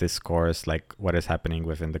public discourse like what is happening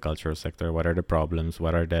within the cultural sector, what are the problems,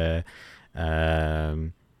 what are the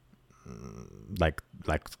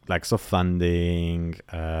lacks of funding,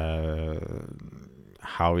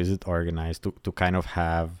 how is it organized, to kind of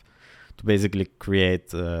have, to basically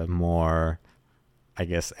create more, I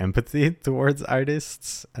guess, empathy towards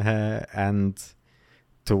artists and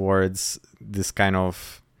towards this kind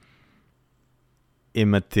of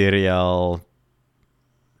immaterial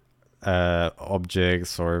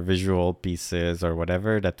objects or visual pieces or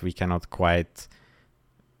whatever that we cannot quite,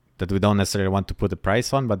 that we don't necessarily want to put a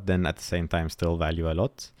price on, but then at the same time still value a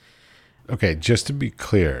lot. Okay, just to be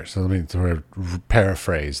clear, so let me sort of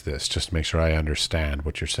paraphrase this just to make sure I understand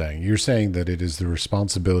what you're saying. You're saying that it is the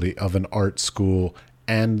responsibility of an art school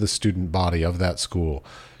and the student body of that school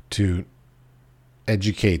to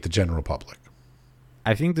educate the general public.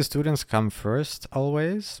 I think the students come first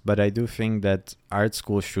always, but I do think that art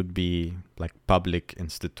schools should be like public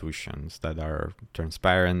institutions that are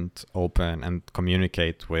transparent, open, and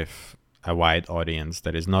communicate with a wide audience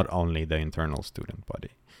that is not only the internal student body.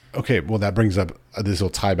 Okay, well, that brings up, this will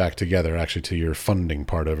tie back together actually to your funding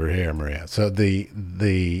part over here, Maria. So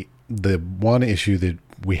the one issue that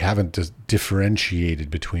we haven't differentiated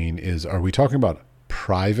between is, are we talking about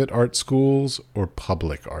private art schools or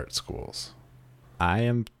public art schools? I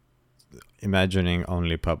am imagining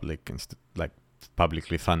only publicly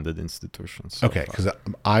funded institutions. Okay, because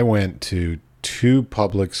I went to 2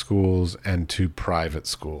 public schools and 2 private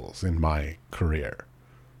schools in my career.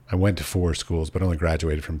 I went to 4 schools, but only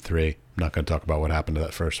graduated from 3. I'm not going to talk about what happened to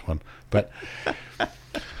that first one, but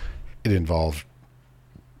it involved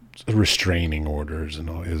restraining orders and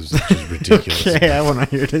all. It was just ridiculous. Okay, I want to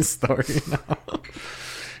hear this story now.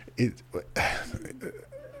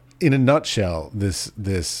 In a nutshell,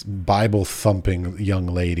 this Bible thumping young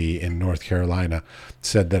lady in North Carolina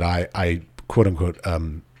said that I quote unquote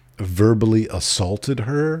verbally assaulted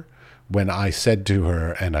her when I said to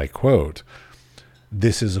her, and I quote,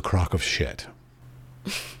 "This is a crock of shit."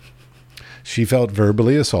 She felt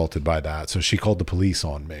verbally assaulted by that, so she called the police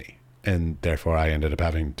on me, and therefore I ended up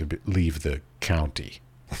having to leave the county.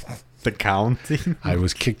 The county? I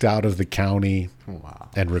was kicked out of the county. Wow.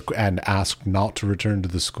 And asked not to return to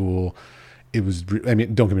the school. It was, I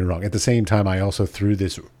mean, don't get me wrong. At the same time, I also threw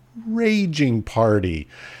this raging party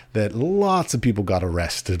that lots of people got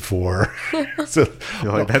arrested for. So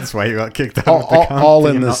like, that's why you got kicked out of the county. All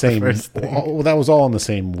in the same. Well, that was all in the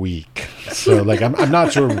same week. So like, I'm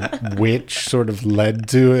not sure which sort of led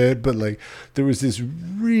to it, but like, there was this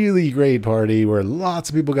really great party where lots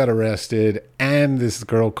of people got arrested, and this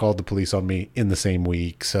girl called the police on me in the same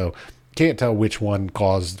week. So can't tell which one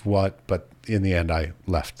caused what, but in the end, I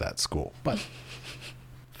left that school. But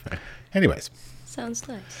anyways. Sounds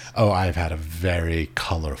nice. Oh, I've had a very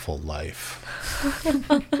colorful life.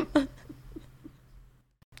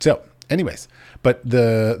 So, anyways, but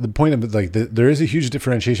the point of it, like, there is a huge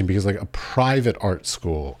differentiation, because like a private art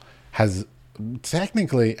school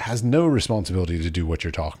technically has no responsibility to do what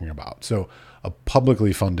you're talking about. So a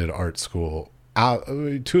publicly funded art school,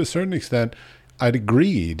 to a certain extent, I'd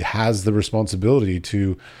agreed, has the responsibility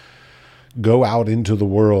to go out into the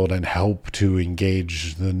world and help to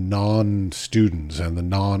engage the non-students and the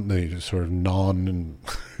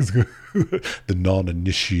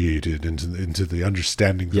non-initiated into the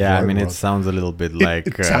understanding. Yeah, I mean, it sounds a little bit like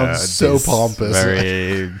it sounds so pompous,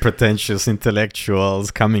 very pretentious intellectuals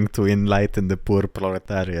coming to enlighten the poor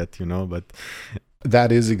proletariat, you know. But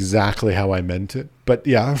that is exactly how I meant it. But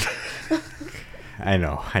yeah, I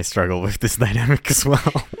know I struggle with this dynamic as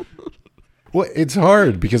well. Well, it's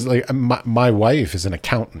hard because like my wife is an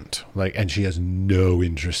accountant, like, and she has no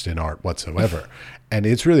interest in art whatsoever. And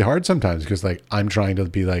it's really hard sometimes because like I'm trying to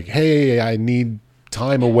be like, hey, I need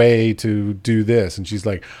time away to do this. And she's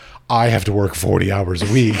like, I have to work 40 hours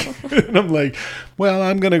a week. And I'm like, well,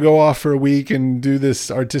 I'm going to go off for a week and do this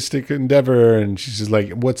artistic endeavor. And she's just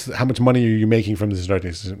like, how much money are you making from this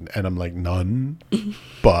artist? And I'm like, none.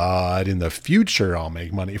 But in the future, I'll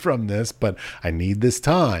make money from this, but I need this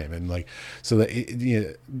time. And like, so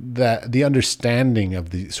that the understanding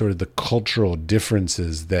of the sort of the cultural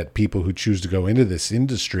differences that people who choose to go into this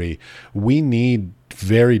industry, we need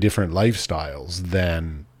very different lifestyles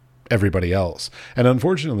than everybody else. And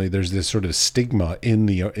unfortunately, there's this sort of stigma in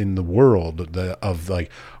the world of like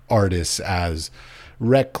artists as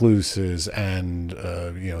recluses and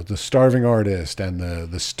the starving artist and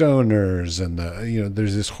the stoners and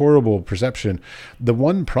there's this horrible perception. The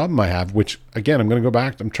one problem I have, which again I'm going to go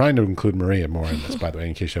back, I'm trying to include Maria more in this, by the way,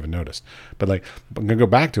 in case you haven't noticed, but like I'm going to go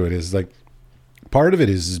back to it, is like part of it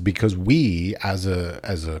is because we as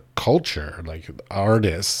a culture, like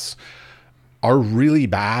artists, are really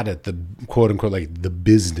bad at the quote unquote like the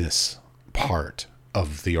business part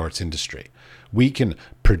of the arts industry. We can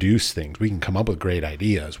produce things, we can come up with great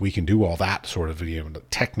ideas, we can do all that sort of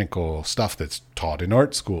technical stuff that's taught in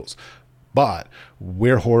art schools, but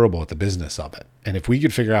we're horrible at the business of it. And if we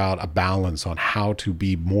could figure out a balance on how to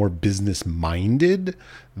be more business minded,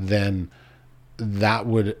 then that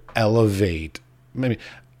would elevate. Maybe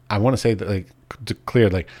I want to say that, like, to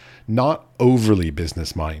clear, like, not overly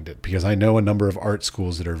business minded, because I know a number of art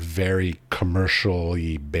schools that are very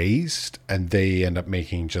commercially based and they end up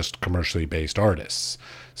making just commercially based artists.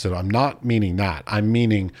 So I'm not meaning that. I'm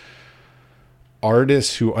meaning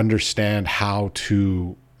artists who understand how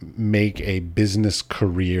to make a business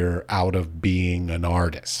career out of being an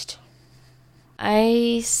artist.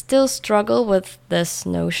 I still struggle with this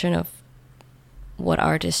notion of what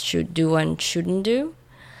artists should do and shouldn't do.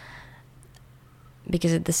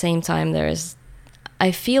 Because at the same time,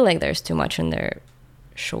 I feel like there's too much on their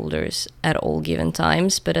shoulders at all given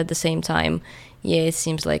times, but at the same time, yeah, it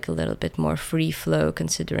seems like a little bit more free flow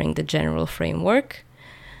considering the general framework.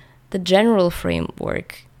 The general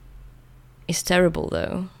framework is terrible,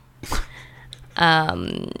 though,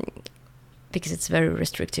 because it's very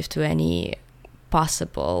restrictive to any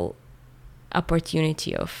possible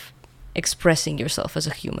opportunity of expressing yourself as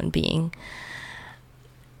a human being.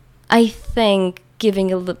 I think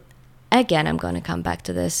giving again, I'm going to come back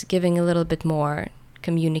to this, giving a little bit more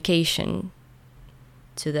communication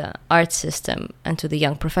to the art system and to the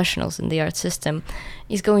young professionals in the art system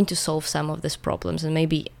is going to solve some of these problems. And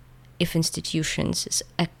maybe if institutions,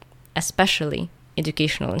 especially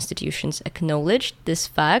educational institutions, acknowledge this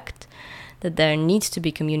fact that there needs to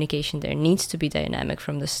be communication, there needs to be dynamic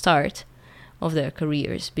from the start of their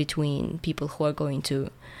careers between people who are going to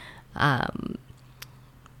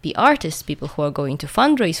be artists, people who are going to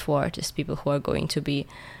fundraise for artists, people who are going to be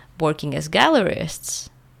working as gallerists.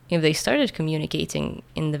 If they started communicating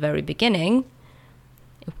in the very beginning,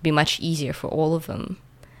 it would be much easier for all of them.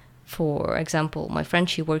 For example, my friend,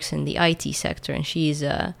 she works in the IT sector, and she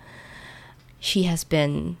has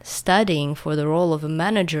been studying for the role of a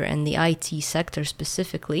manager in the IT sector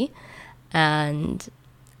specifically, and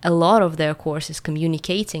a lot of their course is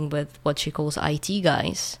communicating with what she calls IT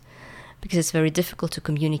guys, because it's very difficult to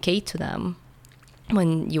communicate to them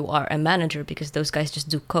when you are a manager, because those guys just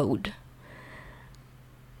do code.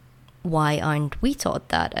 Why aren't we taught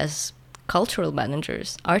that as cultural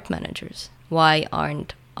managers, art managers? Why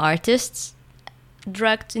aren't artists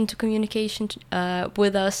dragged into communication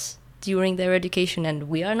with us during their education, and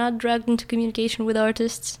we are not dragged into communication with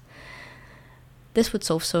artists? This would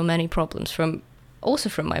solve so many problems, from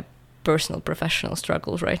my personal professional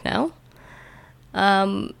struggles right now.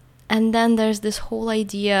 And then there's this whole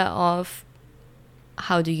idea of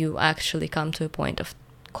how do you actually come to a point of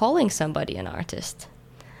calling somebody an artist?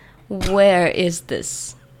 Where is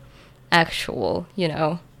this actual,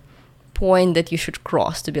 point that you should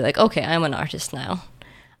cross to be like, okay, I'm an artist now?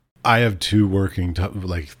 I have two working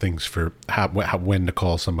things for when to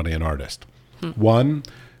call somebody an artist. One,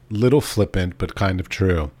 little flippant, but kind of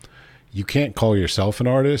true. You can't call yourself an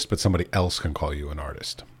artist, but somebody else can call you an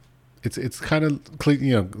artist. It's kind of a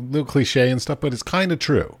little cliche and stuff, but it's kind of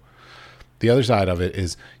true. The other side of it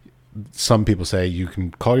is some people say you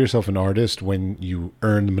can call yourself an artist when you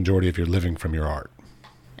earn the majority of your living from your art.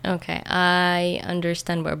 Okay, I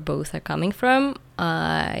understand where both are coming from.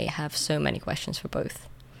 I have so many questions for both.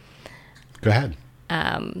 Go ahead.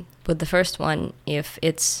 With the first one, if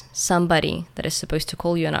it's somebody that is supposed to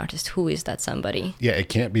call you an artist, who is that somebody? Yeah, it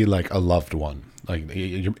can't be like a loved one. Like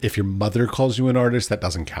if your mother calls you an artist, that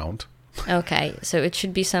doesn't count. Okay, so it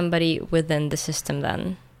should be somebody within the system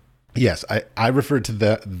then. Yes, I refer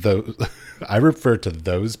to I refer to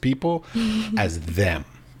those people as them.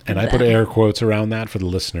 And I put air quotes around that for the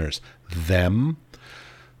listeners. Them,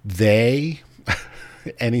 they,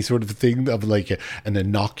 any sort of thing of like an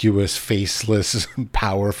innocuous, faceless,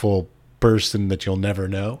 powerful person that you'll never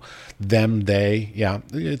know. Them, they, yeah.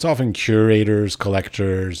 It's often curators,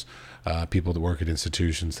 collectors, people that work at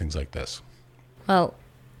institutions, things like this. Well,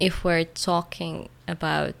 if we're talking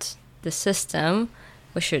about the system,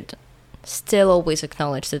 we should still always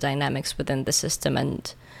acknowledge the dynamics within the system.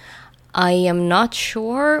 And I am not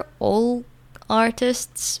sure all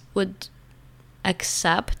artists would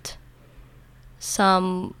accept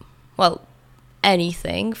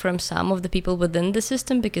anything from some of the people within the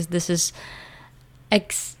system, because this is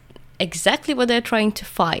exactly what they're trying to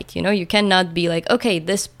fight. You cannot be like, okay,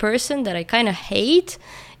 this person that I kind of hate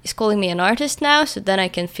is calling me an artist now, so then I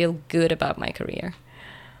can feel good about my career.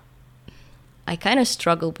 I kind of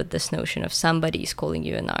struggle with this notion of somebody is calling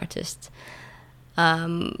you an artist.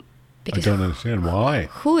 Because I don't understand why.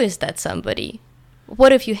 Who is that somebody?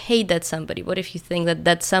 What if you hate that somebody? What if you think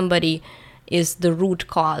that somebody is the root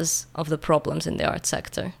cause of the problems in the art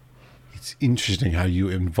sector? It's interesting how you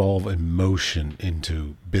involve emotion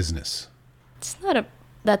into business. It's not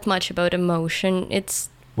that much about emotion.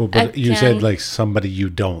 You said like somebody you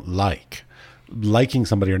don't like. Liking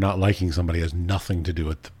somebody or not liking somebody has nothing to do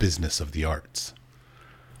with the business of the arts.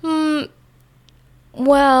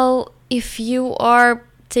 Well, if you are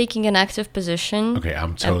taking an active position... Okay,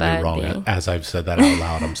 I'm totally wrong. As I've said that out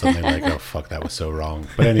loud, I'm suddenly like, oh, fuck, that was so wrong.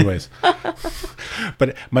 But anyways,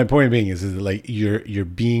 but my point being is that like you're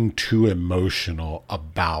being too emotional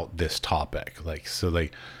about this topic.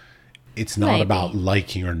 It's not about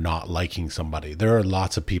liking or not liking somebody. There are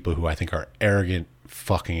lots of people who I think are arrogant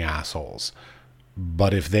fucking assholes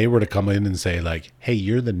But if they were to come in and say like, hey,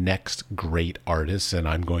 you're the next great artist and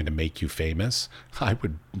I'm going to make you famous, I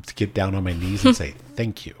would get down on my knees and say,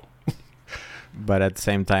 thank you. But at the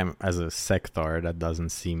same time, as a sector, that doesn't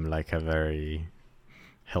seem like a very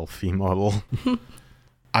healthy model.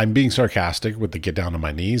 I'm being sarcastic with the get down on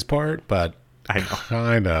my knees part, but I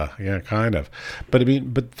know. kind of. But I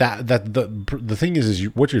mean, but the thing is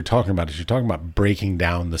what you're talking about is you're talking about breaking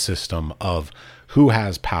down the system of who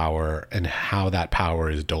has power and how that power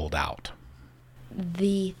is doled out.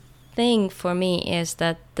 The thing for me is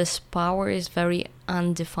that this power is very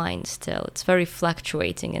undefined still. It's very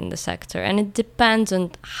fluctuating in the sector, and it depends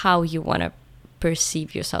on how you want to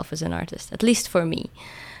perceive yourself as an artist. At least for me,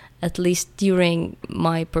 at least during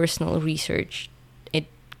my personal research, it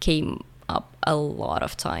came up a lot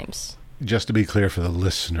of times. Just to be clear for the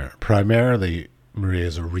listener, primarily Maria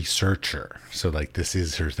is a researcher. So like this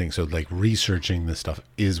is her thing. So like researching this stuff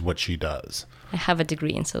is what she does. I have a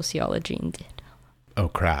degree in sociology indeed. Oh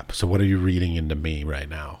crap. So what are you reading into me right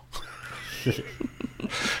now?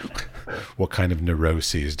 What kind of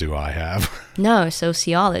neuroses do I have? No,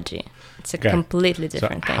 sociology. It's a completely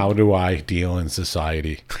different thing. How do I deal in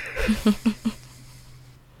society?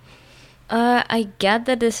 I get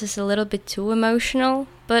that this is a little bit too emotional,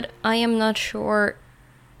 but I am not sure.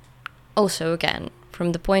 Also, again,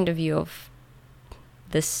 from the point of view of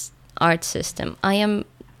this art system, I am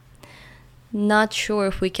not sure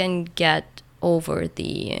if we can get over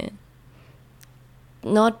the,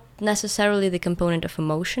 not necessarily the component of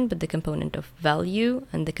emotion, but the component of value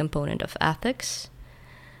and the component of ethics.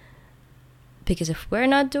 Because if we're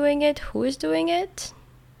not doing it, who is doing it?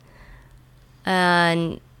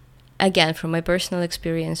 And again, from my personal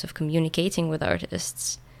experience of communicating with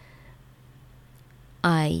artists,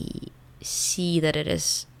 I see that it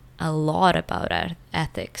is a lot about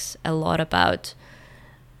ethics, a lot about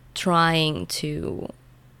trying to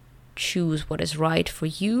choose what is right for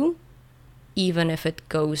you, even if it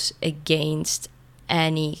goes against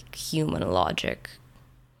any human logic.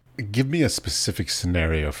 Give me a specific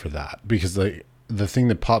scenario for that, because like the thing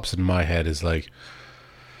that pops in my head is like,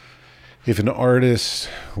 if an artist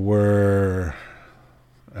were,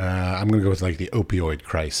 I'm going to go with like the opioid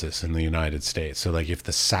crisis in the United States. So like if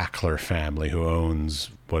the Sackler family, who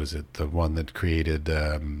owns, what is it, the one that created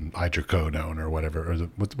hydrocodone or whatever, or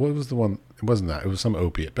what was the one? It wasn't that. It was some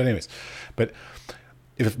opiate. But anyways, but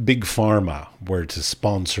if Big Pharma were to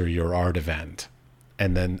sponsor your art event,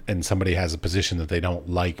 and somebody has a position that they don't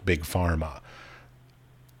like Big Pharma,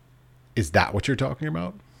 is that what you're talking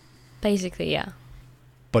about? Basically, yeah.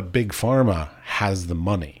 But Big Pharma has the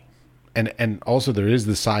money. And also there is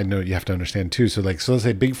the side note you have to understand too. So let's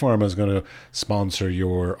say Big Pharma is going to sponsor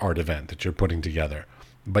your art event that you're putting together,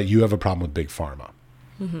 but you have a problem with Big Pharma.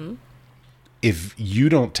 Mm-hmm. If you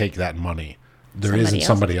don't take that money,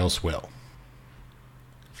 somebody else will.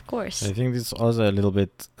 Of course. I think this also a little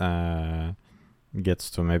bit gets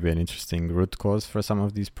to maybe an interesting root cause for some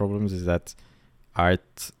of these problems, is that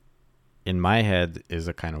art, in my head, is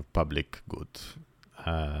a kind of public good.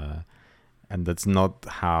 And that's not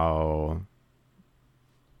how,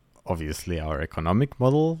 obviously, our economic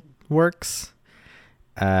model works.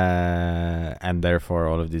 And therefore,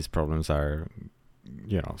 all of these problems are,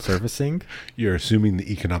 surfacing. You're assuming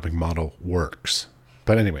the economic model works.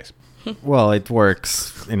 But anyways. Well, it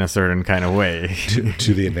works in a certain kind of way.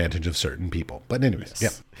 to the advantage of certain people. But anyways,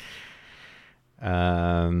 yes. Yeah.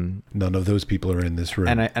 None of those people are in this room.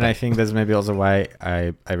 And I think that's maybe also why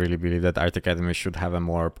I really believe that art academies should have a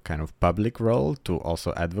more kind of public role to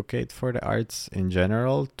also advocate for the arts in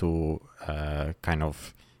general, to kind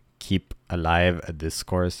of keep alive a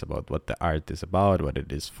discourse about what the art is about, what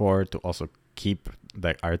it is for, to also keep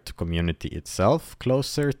the art community itself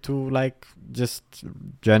closer to like just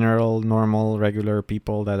general, normal, regular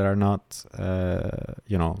people that are not,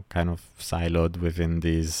 kind of siloed within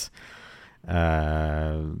these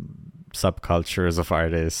subcultures of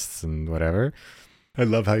artists and whatever. I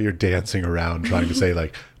love how you're dancing around trying to say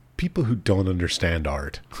like people who don't understand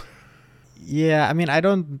art. Yeah, I mean, I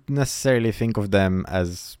don't necessarily think of them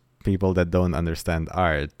as people that don't understand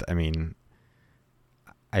art. I mean,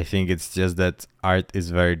 I think it's just that art is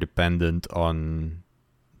very dependent on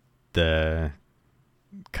the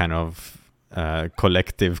kind of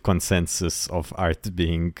collective consensus of art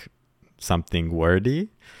being something worthy.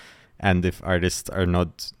 And if artists are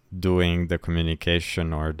not doing the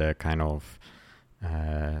communication or the kind of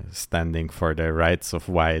standing for the rights of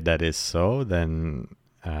why that is so, then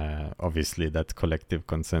obviously that collective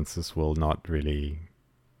consensus will not really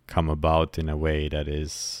come about in a way that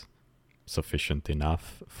is sufficient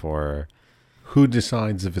enough for... Who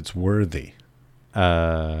decides if it's worthy?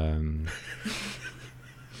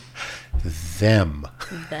 them.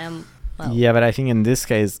 Them. Well, Yeah, but I think in this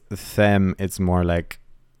case, them, it's more like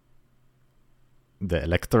the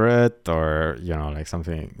electorate, or like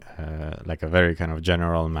something like a very kind of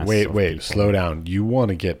general mass. Wait, of people. slow down. You want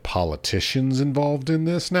to get politicians involved in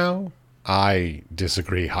this now? I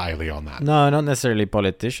disagree highly on that. No, not necessarily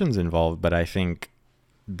politicians involved, but I think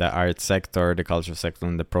the art sector, the culture sector,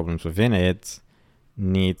 and the problems within it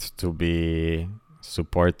need to be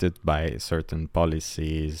supported by certain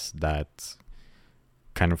policies that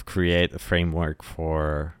kind of create a framework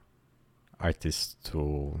for artists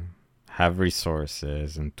to have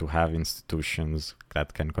resources and to have institutions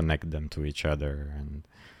that can connect them to each other, and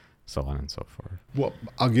so on and so forth. Well,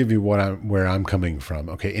 I'll give you where I'm coming from.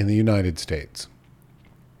 Okay, in the United States,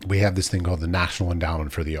 we have this thing called the National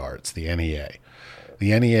Endowment for the Arts, the NEA.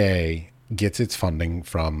 The NEA gets its funding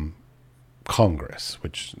from Congress,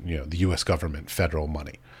 which, the U.S. government, federal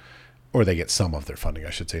money. Or they get some of their funding, I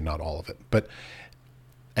should say, not all of it.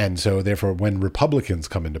 And so, therefore, when Republicans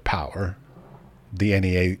come into power, the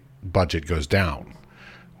NEA budget goes down.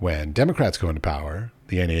 When Democrats go into power,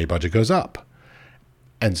 the NEA budget goes up.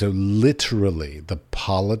 And so literally the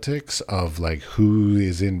politics of like who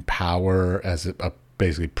is in power as a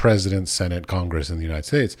basically president, Senate, Congress in the United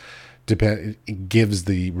States gives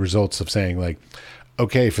the results of saying like,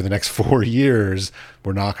 okay, for the next 4 years,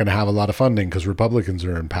 we're not going to have a lot of funding because Republicans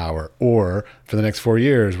are in power. Or for the next 4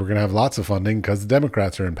 years, we're going to have lots of funding because the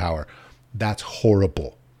Democrats are in power. That's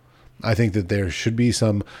horrible. I think that there should be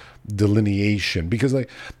some delineation, because like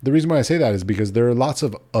the reason why I say that is because there are lots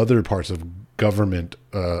of other parts of government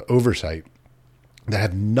oversight that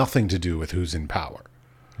have nothing to do with who's in power.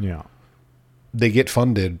 Yeah. They get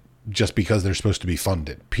funded just because they're supposed to be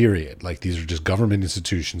funded, period. Like these are just government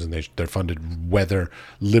institutions, and they're funded whether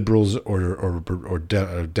liberals or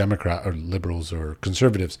Democrat or liberals or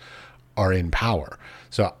conservatives are in power.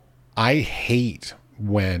 So I hate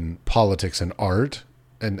when politics and art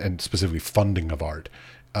and specifically funding of art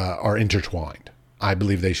are intertwined. I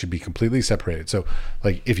believe they should be completely separated. So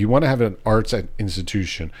like if you want to have an arts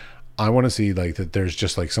institution, I want to see like that there's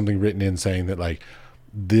just like something written in saying that like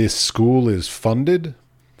this school is funded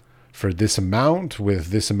for this amount with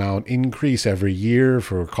this amount increase every year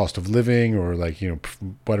for cost of living or like,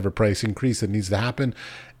 whatever price increase that needs to happen.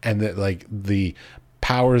 And that like the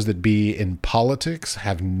powers that be in politics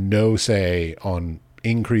have no say on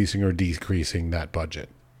increasing or decreasing that budget.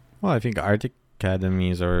 Well, I think art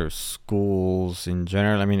academies or schools in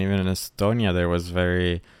general, I mean, even in Estonia, there was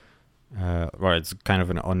very, it's kind of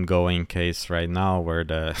an ongoing case right now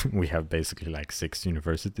where we have basically like 6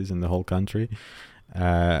 universities in the whole country.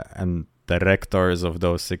 And the rectors of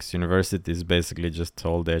those 6 universities basically just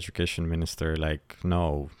told the education minister, like,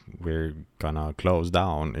 no, we're gonna close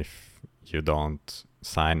down if you don't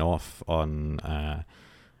sign off on,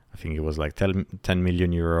 I think it was like 10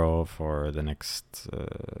 million euro for the next,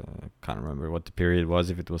 can't remember what the period was,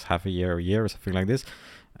 if it was half a year or a year or something like this.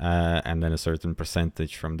 And then a certain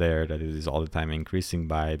percentage from there that it is all the time increasing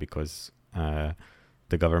by, because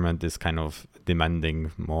the government is kind of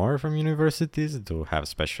demanding more from universities to have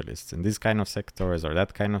specialists in this kind of sectors or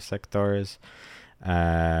that kind of sectors.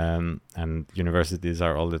 And universities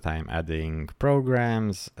are all the time adding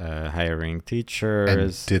programs, hiring teachers.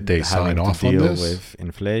 And did they sign off on this? Having to deal with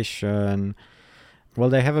inflation. Well,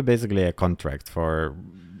 they have basically a contract for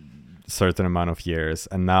a certain amount of years,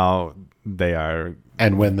 and now they are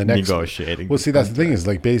negotiating. Well, see, that's the thing is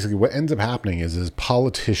like basically what ends up happening is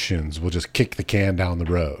politicians will just kick the can down the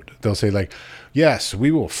road. They'll say like, yes,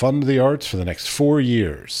 we will fund the arts for the next 4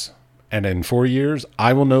 years. And in 4 years,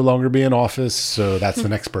 I will no longer be in office, so that's the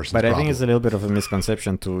next person's But problem. I think it's a little bit of a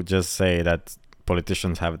misconception to just say that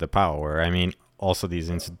politicians have the power. I mean, also these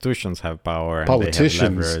institutions have power, and politicians they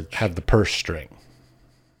have leverage. have the purse string.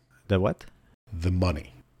 The what? The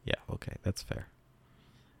money. Yeah, okay, that's fair.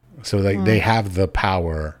 So like they have the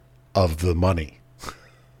power of the money.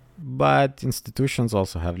 But institutions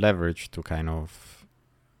also have leverage to kind of...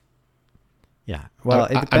 Yeah, well, it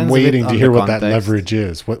depends. I'm waiting to hear what that context. leverage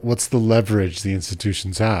is. What's the leverage the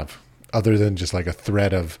institutions have, other than just like a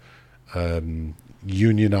threat of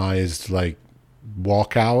unionized like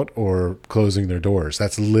walkout or closing their doors?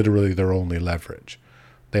 That's literally their only leverage.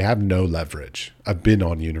 They have no leverage. I've been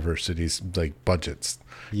on universities like budgets.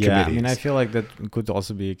 Yeah, committees. I mean, I feel like that could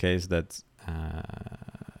also be a case that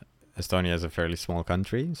Estonia is a fairly small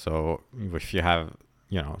country. So if you have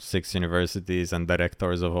 6 universities and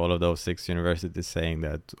directors of all of those 6 universities saying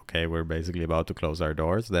that, okay, we're basically about to close our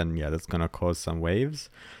doors, then yeah, that's going to cause some waves.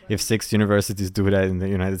 If 6 universities do that in the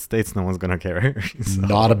United States, no one's going to care. So,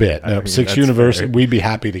 not a bit. No, I mean, 6 universities. We'd be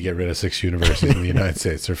happy to get rid of 6 universities in the United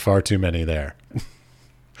States. There are far too many there.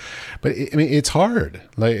 But I mean, it's hard.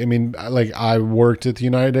 Like I worked at the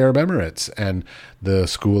United Arab Emirates, and the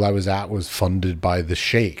school I was at was funded by the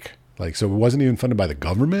sheikh. Like, so it wasn't even funded by the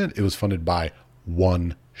government. It was funded by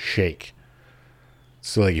one sheikh.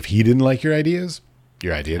 So like, if he didn't like your ideas,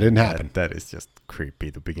 your idea didn't happen. That is just creepy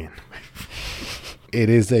to begin with. It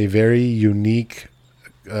is a very unique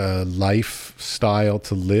lifestyle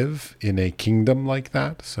to live in a kingdom like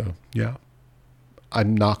that. So yeah,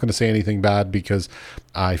 I'm not going to say anything bad because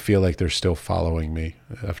I feel like they're still following me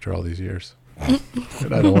after all these years. And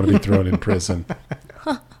I don't want to be thrown in prison.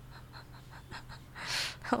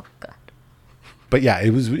 Oh God. But yeah,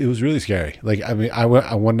 it was really scary. Like, I mean, I went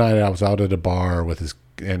one night. I was out at a bar with this,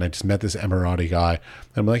 and I just met this Emirati guy.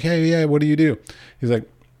 And I'm like, hey, yeah, what do you do? He's like,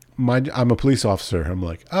 I'm a police officer. I'm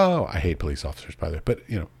like, oh, I hate police officers, by the way, but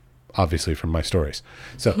you know, obviously from my stories.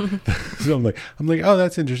 So, so I'm like, oh,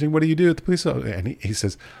 that's interesting. What do you do at the police officer? And he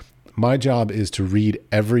says, my job is to read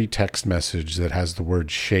every text message that has the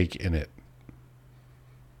word "shake" in it.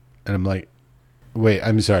 And I'm like, wait,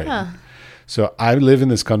 I'm sorry. Huh. So I live in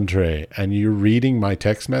this country, and you're reading my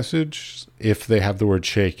text message if they have the word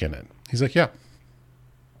 "shake" in it. He's like, yeah.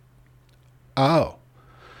 Oh,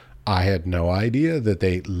 I had no idea that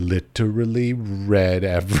they literally read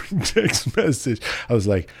every text message. I was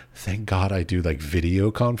like, thank God I do like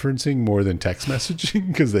video conferencing more than text messaging,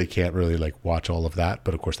 because they can't really like watch all of that.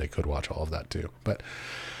 But of course they could watch all of that too. But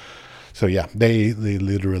so yeah, they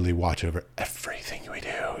literally watch over everything we do.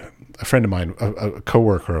 A friend of mine, a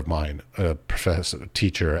coworker of mine, a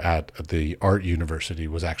teacher at the art university,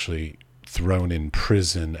 was actually thrown in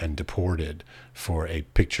prison and deported for a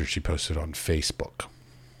picture she posted on Facebook.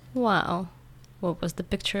 Wow. What was the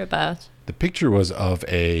picture about? The picture was of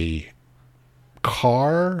a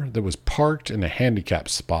car that was parked in a handicap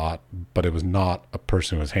spot, but it was not a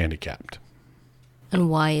person who was handicapped. And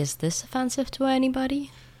why is this offensive to anybody?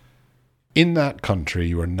 In that country,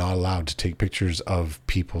 you are not allowed to take pictures of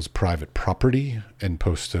people's private property and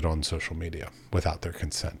post it on social media without their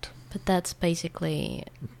consent. But that's basically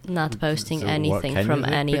not posting So anything what can from you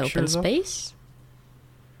take any open pictures of? space.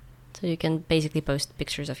 So you can basically post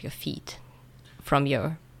pictures of your feet from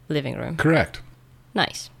your living room. Correct.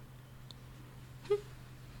 Nice.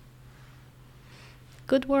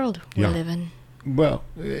 Good world we Yeah. live in. Well,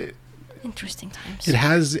 Interesting times. it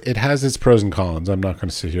has its pros and cons. I'm not going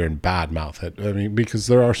to sit here and badmouth it. I mean, because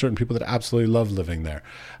there are certain people that absolutely love living there.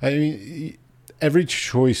 I mean, every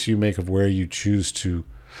choice you make of where you choose to,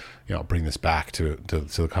 you know, I'll bring this back to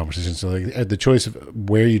the conversation. So, like, the choice of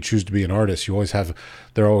where you choose to be an artist,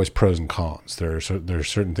 there are always pros and cons. There are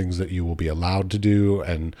certain things that you will be allowed to do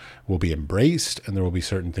and will be embraced, and there will be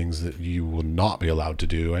certain things that you will not be allowed to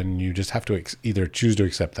do, and you just have to either choose to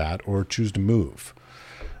accept that or choose to move.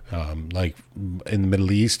 Like in the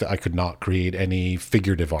Middle East, I could not create any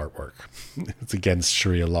figurative artwork. It's against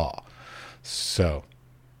Sharia law. So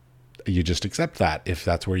you just accept that if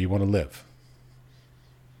that's where you want to live.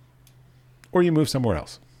 Or you move somewhere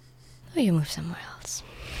else. Or you move somewhere else.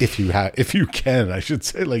 If you can, I should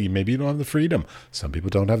say, like, maybe you don't have the freedom. Some people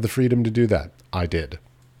don't have the freedom to do that. I did.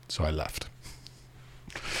 So I left.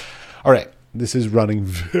 All right. This is running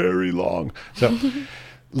very long. So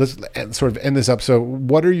let's sort of end this up. So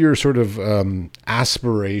what are your sort of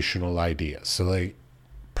aspirational ideas? So, like,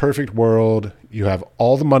 perfect world, you have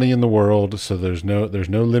all the money in the world, so there's no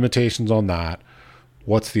limitations on that.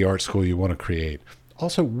 What's the art school you want to create?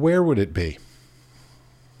 Also, where would it be?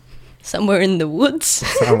 Somewhere in the woods.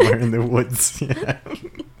 Somewhere in the woods, yeah.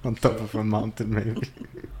 On top of a mountain, maybe.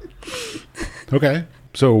 Okay.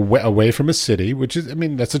 So away from a city, which is, I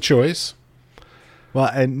mean, that's a choice. Well,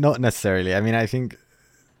 and not necessarily. I mean, I think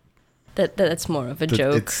That's more of a that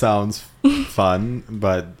joke. it sounds fun,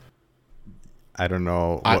 but I don't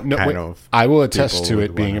know what kind of. I will attest people to it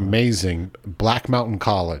would being wanna- amazing. Black Mountain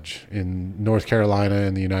College in North Carolina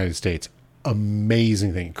in the United States.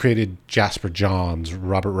 Amazing thing. Created Jasper Johns,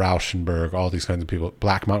 Robert Rauschenberg, all these kinds of people.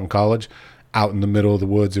 Black Mountain College, out in the middle of the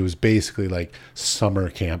woods. It was basically like summer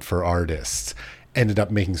camp for artists. Ended up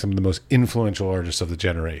making some of the most influential artists of the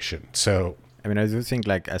generation. So, I mean, I do think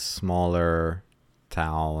like a smaller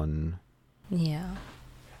town. Yeah.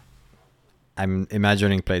 I'm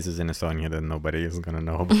imagining places in Estonia that nobody is going to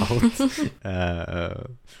know about.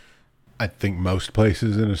 I think most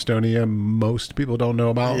places in Estonia, most people don't know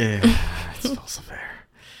about. Yeah, it's also fair.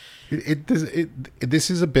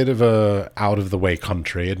 This is a bit of a out of the way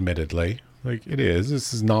country, admittedly. Like, it is.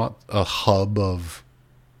 This is not a hub of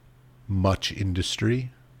much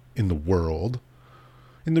industry in the world.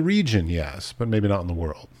 In the region, yes, but maybe not in the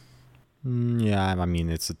world. Yeah, I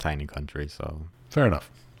mean, it's a tiny country, so. Fair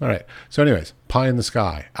enough. All right. So anyways, pie in the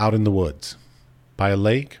sky, out in the woods, by a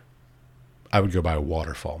lake, I would go by a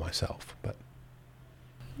waterfall myself, but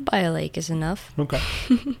By a lake is enough. okay.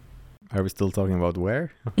 Are we still talking about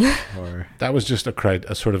where? Or That was just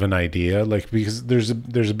a sort of an idea, like, because there's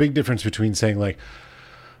a big difference between saying like,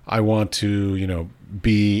 I want to,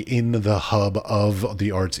 be in the hub of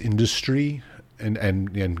the arts industry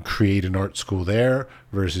and create an art school there,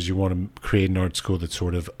 versus you want to create an art school that's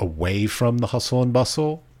sort of away from the hustle and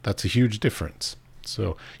bustle. That's a huge difference.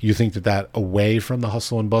 So you think that away from the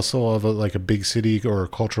hustle and bustle of a big city or a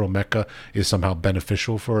cultural mecca is somehow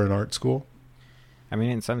beneficial for an art school? I mean,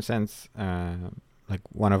 in some sense, like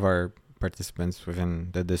one of our participants within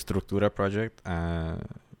the destructura project,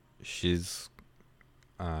 she's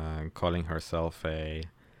calling herself a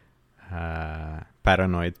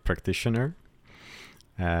paranoid practitioner.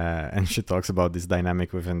 And she talks about this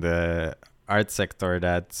dynamic within the art sector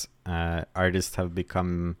that artists have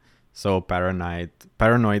become so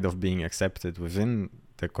paranoid of being accepted within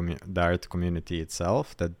the art community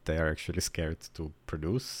itself that they are actually scared to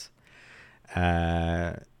produce.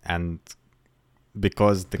 And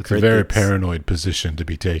because the it's a very paranoid position to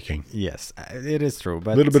be taking. Yes, it is true.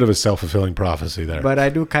 But a little bit of a self-fulfilling prophecy there. But I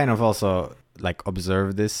do kind of also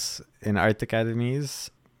observe this in art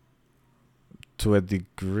academies to a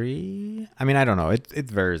degree. I mean, I don't know. It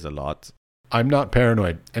varies a lot. I'm not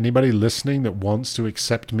paranoid. Anybody listening that wants to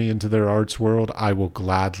accept me into their arts world, I will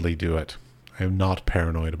gladly do it. I am not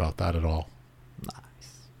paranoid about that at all.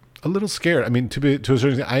 Nice. A little scared. I mean, to a certain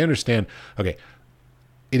extent, I understand. Okay,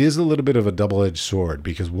 it is a little bit of a double-edged sword,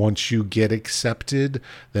 because once you get accepted,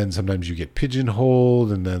 then sometimes you get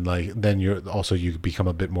pigeonholed, and then you become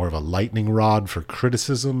a bit more of a lightning rod for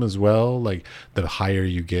criticism as well. Like the higher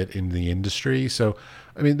you get in the industry. So,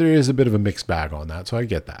 I mean, there is a bit of a mixed bag on that. So I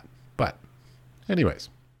get that. But anyways,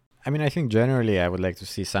 I mean, I think generally I would like to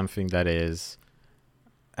see something that is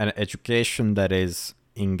an education that is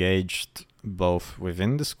engaged both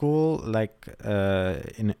within the school,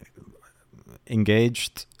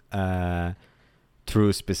 engaged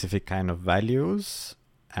through specific kind of values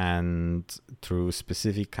and through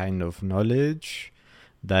specific kind of knowledge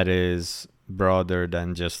that is broader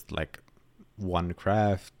than just one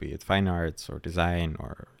craft, be it fine arts or design,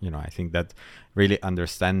 or I think that really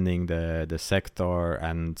understanding the sector,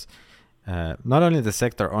 and not only the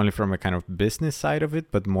sector only from a kind of business side of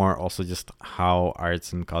it, but more also just how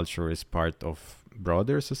arts and culture is part of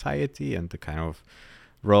broader society and the kind of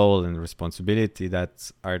role and responsibility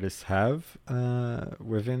that artists have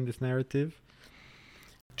within this narrative.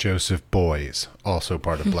 Joseph Boys, also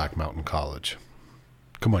part of Black Mountain College.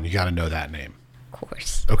 Come on, you got to know that name. Of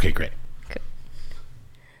course. Okay, great.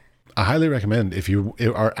 I highly recommend, if you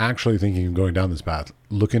are actually thinking of going down this path,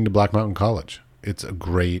 look into Black Mountain College. It's a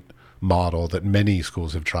great model that many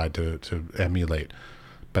schools have tried to emulate,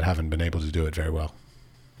 but haven't been able to do it very well.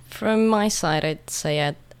 From my side, I'd say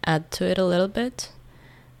I'd add to it a little bit.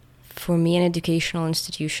 For me, an educational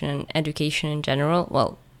institution and education in general,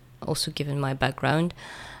 well, also given my background,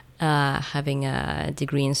 having a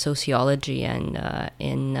degree in sociology and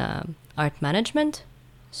in art management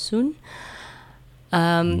soon.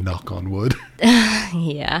 Knock on wood.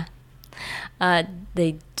 Yeah.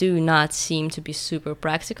 They do not seem to be super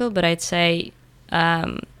practical, but I'd say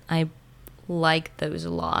I like those a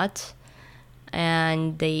lot.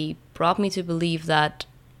 And they brought me to believe that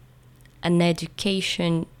an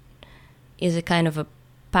education is a kind of a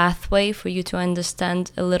pathway for you to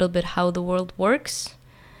understand a little bit how the world works.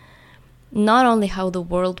 Not only how the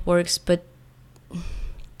world works, but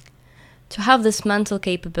to have this mental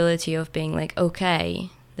capability of being like, okay,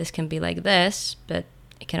 this can be like this, but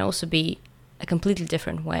it can also be a completely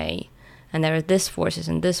different way. And there are this forces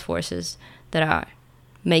and this forces that are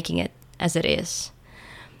making it as it is.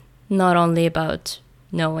 Not only about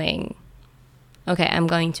knowing, okay, I'm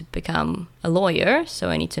going to become a lawyer, so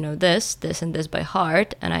I need to know this, this, and this by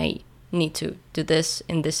heart, and I need to do this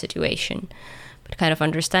in this situation. But kind of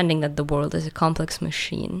understanding that the world is a complex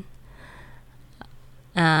machine.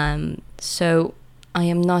 So I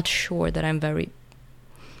am not sure that I'm very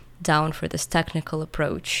down for this technical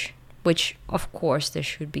approach, which, of course, there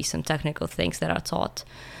should be some technical things that are taught.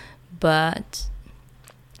 But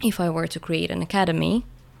if I were to create an academy,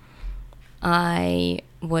 I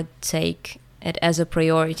would take it as a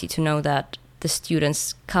priority to know that the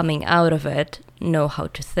students coming out of it know how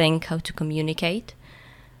to think, how to communicate,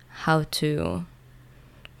 how to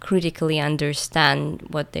critically understand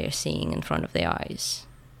what they're seeing in front of their eyes.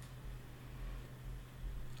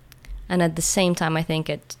 And at the same time, I think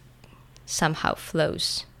it somehow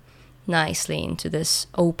flows nicely into this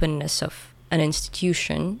openness of an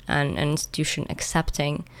institution, and an institution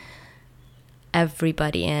accepting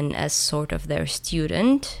everybody in as sort of their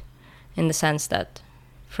student, in the sense that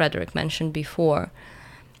Frederick mentioned before,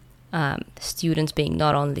 students being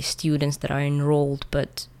not only students that are enrolled,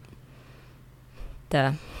 but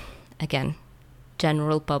the, again,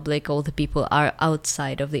 general public, all the people are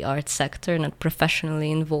outside of the arts sector, not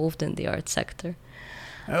professionally involved in the arts sector.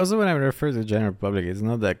 Also, when I refer to general public, it's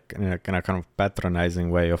not that kind of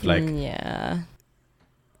patronizing way of like. Yeah.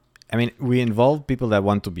 I mean, we involve people that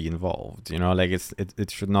want to be involved. You know, like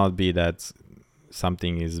it should not be that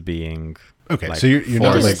something is being. Okay, like, so you're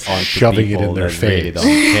not like shoving it in their face. Really don't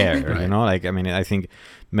care. Right. You know, like I mean, I think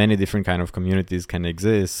many different kind of communities can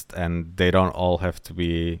exist, and they don't all have to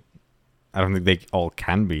be. I don't think they all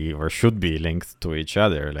can be or should be linked to each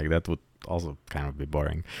other. Like that would also kind of be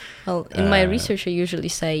boring. Well, in my research, I usually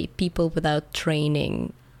say people without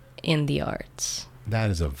training in the arts. That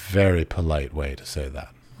is a very polite way to say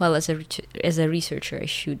that. Well, as a researcher, I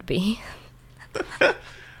should be.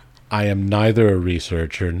 I am neither a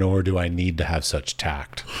researcher nor do I need to have such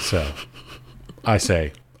tact. So I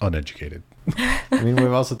say uneducated. I mean,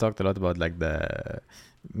 we've also talked a lot about like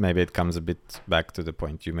maybe it comes a bit back to the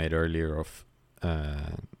point you made earlier of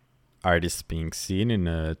artists being seen in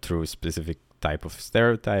a true specific type of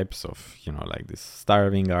stereotypes of, you know, like this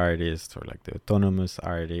starving artist or like the autonomous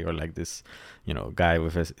artist or like this, you know, guy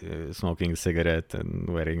with a smoking a cigarette and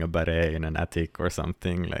wearing a beret in an attic or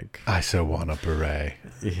something like. I so want a beret.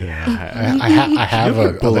 Yeah. I have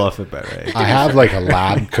a pull off a beret. I have like a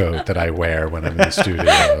lab coat that I wear when I'm in the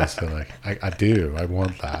studio. So like I do. I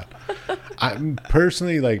want that. I'm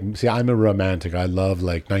personally like, see, I'm a romantic. I love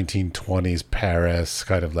like 1920s Paris,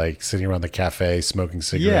 kind of like sitting around the cafe, smoking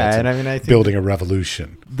cigarettes. Yeah, and I mean, I think building a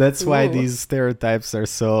revolution. That's why these stereotypes are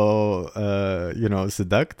so, you know,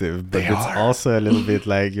 seductive. But it's also a little bit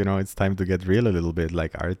like, you know, it's time to get real a little bit.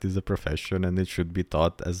 Like art is a profession and it should be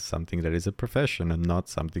taught as something that is a profession and not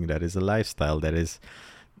something that is a lifestyle that is,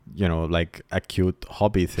 you know, like a cute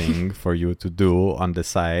hobby thing for you to do on the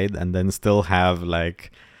side and then still have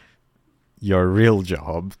like your real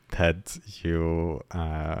job that you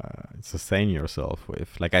sustain yourself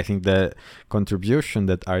with. Like, I think the contribution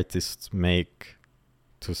that artists make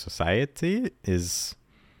to society is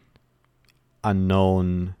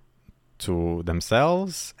unknown to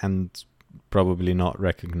themselves and probably not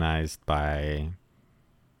recognized by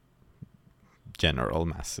general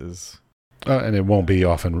masses. And it won't be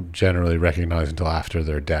often generally recognized until after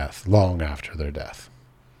their death, long after their death,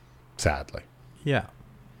 sadly. Yeah.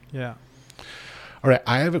 Yeah. All right,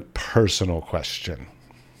 I have a personal question.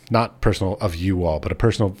 Not personal of you all, but a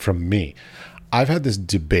personal from me. I've had this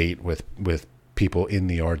debate with people in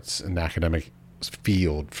the arts and academic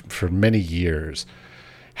field for many years.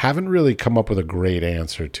 Haven't really come up with a great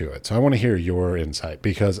answer to it. So I want to hear your insight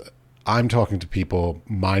because I'm talking to people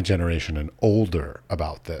my generation and older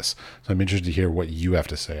about this. So I'm interested to hear what you have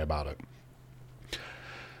to say about it.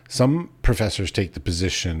 Some professors take the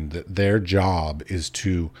position that their job is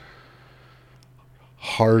to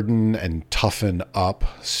harden and toughen up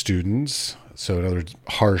students. So in other words,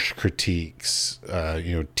 harsh critiques,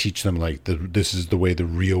 teach them like this is the way the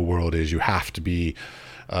real world is. You have to be,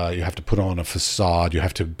 you have to put on a facade. You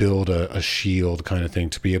have to build a shield kind of thing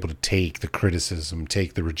to be able to take the criticism,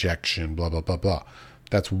 take the rejection, blah, blah, blah, blah.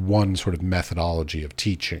 That's one sort of methodology of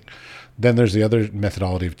teaching. Then there's the other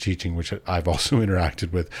methodology of teaching, which I've also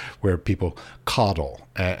interacted with, where people coddle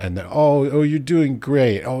and then, oh, you're doing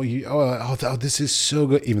great. Oh, this is so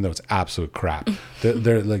good, even though it's absolute crap.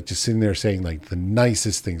 They're like just sitting there saying like the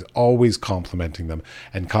nicest things, always complimenting them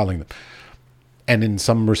and coddling them. And in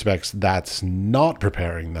some respects, that's not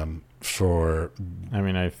preparing them for. I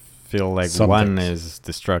mean, I feel like one is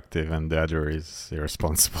destructive and the other is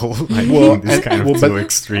irresponsible. Like these kind of two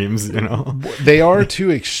extremes, you know. They are two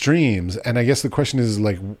extremes, and I guess the question is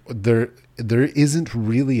like there isn't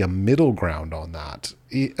really a middle ground on that.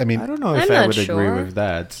 I mean, I don't know if I would agree with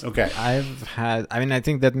that. Okay, I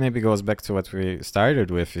think that maybe goes back to what we started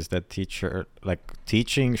with, is that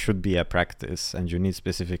teaching should be a practice, and you need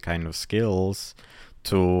specific kind of skills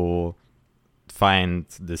to find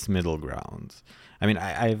this middle ground. I mean,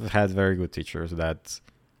 I've had very good teachers that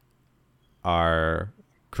are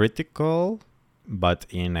critical, but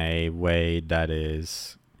in a way that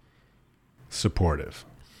is supportive.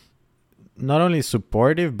 Not only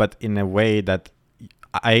supportive, but in a way that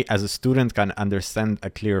I, as a student, can understand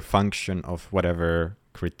a clear function of whatever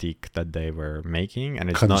critique that they were making.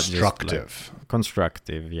 And it's constructive. Not just like,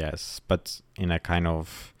 constructive, yes. But in a kind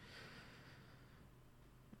of...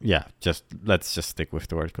 Yeah, let's just stick with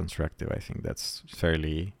the word constructive. I think that's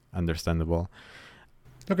fairly understandable.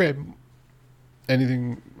 Okay.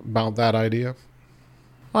 Anything about that idea?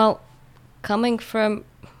 Well, coming from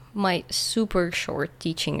my super short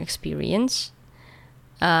teaching experience,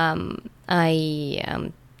 I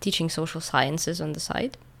am teaching social sciences on the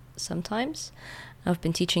side sometimes. I've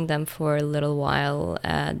been teaching them for a little while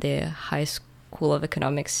at the High School of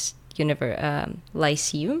Economics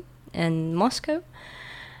Lyceum in Moscow.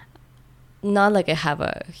 Not like I have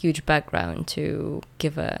a huge background to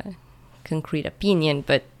give a concrete opinion,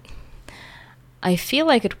 but I feel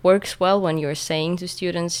like it works well when you're saying to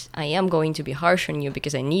students, I am going to be harsh on you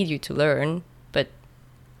because I need you to learn, but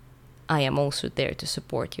I am also there to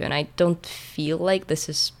support you. And I don't feel like this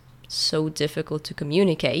is so difficult to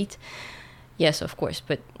communicate. Yes, of course,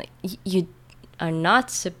 but like, you are not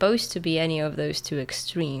supposed to be any of those two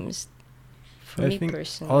extremes. For me think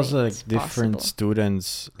personally, also it's like different possible.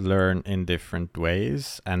 students learn in different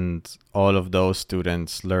ways, and all of those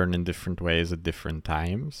students learn in different ways at different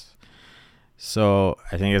times. So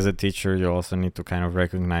I think as a teacher, you also need to kind of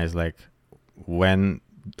recognize like, when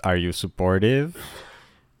are you supportive?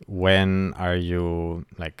 When are you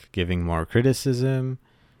like giving more criticism?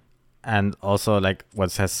 And also like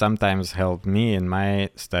what has sometimes helped me in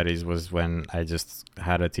my studies was when I just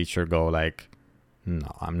had a teacher go like,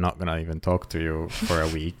 no, I'm not going to even talk to you for a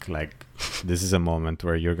week. Like, this is a moment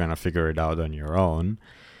where you're going to figure it out on your own.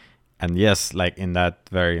 And yes, like in that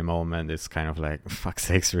very moment, it's kind of like, fuck's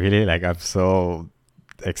sakes, really? Like, I'm so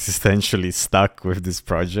existentially stuck with this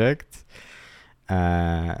project.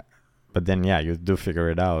 But then, yeah, you do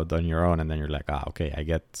figure it out on your own. And then you're like, okay, I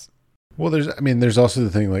get. Well, there's also the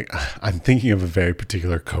thing, like, I'm thinking of a very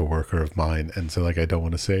particular coworker of mine, and so like I don't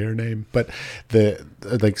want to say her name, but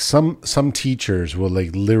some teachers will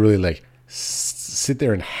like literally like sit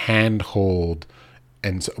there and handhold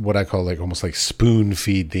and what I call like almost like spoon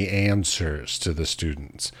feed the answers to the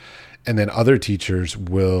students, and then other teachers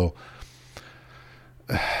will.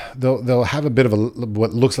 They'll have a bit of a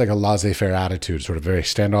what looks like a laissez-faire attitude, sort of very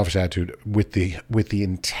standoffish attitude, with the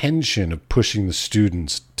intention of pushing the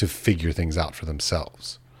students to figure things out for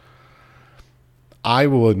themselves. I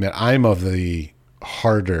will admit I'm of the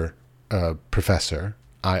harder professor.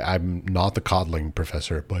 I'm not the coddling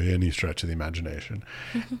professor by any stretch of the imagination,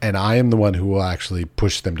 and I am the one who will actually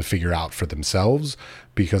push them to figure out for themselves,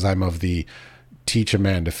 because I'm of the teach a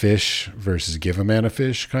man to fish versus give a man a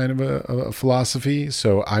fish kind of a philosophy.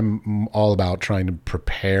 So I'm all about trying to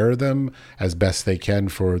prepare them as best they can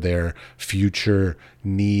for their future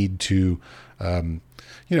need to,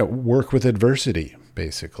 work with adversity,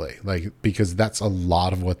 basically. Like, because that's a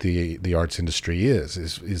lot of what the arts industry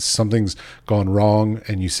is something's gone wrong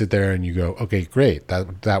and you sit there and you go, okay, great,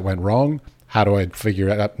 that went wrong. How do I figure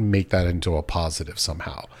it out and make that into a positive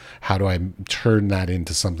somehow? How do I turn that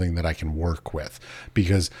into something that I can work with?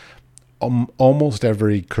 Because almost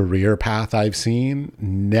every career path I've seen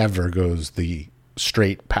never goes the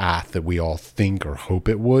straight path that we all think or hope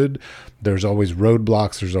it would. There's always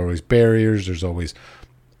roadblocks. There's always barriers. There's always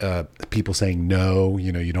people saying no.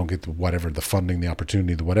 You don't get the funding, the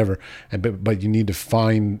opportunity, the whatever. But you need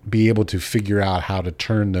to be able to figure out how to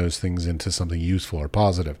turn those things into something useful or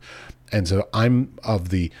positive. And so I'm of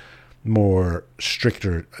the more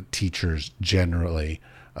stricter teachers generally,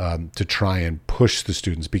 to try and push the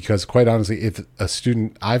students, because quite honestly,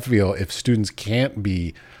 I feel if students can't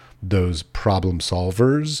be those problem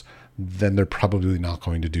solvers, then they're probably not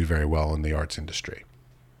going to do very well in the arts industry.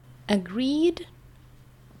 Agreed,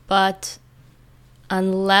 but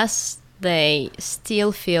unless they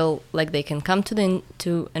still feel like they can come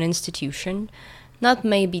to an institution, not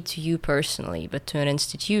maybe to you personally, but to an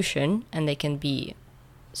institution, and they can be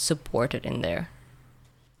supported in there.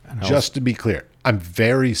 Just to be clear, I'm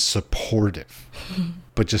very supportive,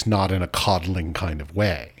 but just not in a coddling kind of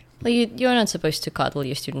way. Well, you're not supposed to coddle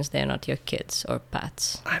your students. They're not your kids or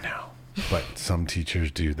pets. I know, but some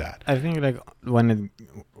teachers do that. I think like when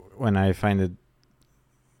I find it,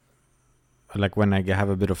 like when I have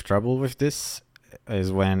a bit of trouble with this,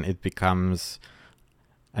 is when it becomes.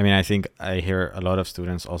 I mean, I think I hear a lot of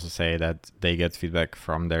students also say that they get feedback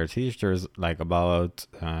from their teachers, like about,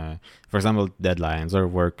 for example, deadlines or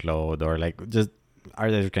workload, or like just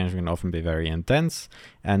art education can often be very intense,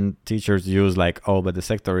 and teachers use like, oh, but the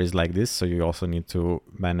sector is like this, so you also need to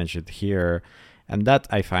manage it here. And that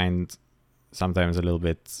I find sometimes a little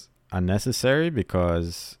bit unnecessary,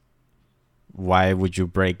 because why would you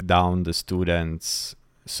break down the students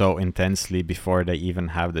so intensely before they even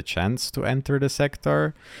have the chance to enter the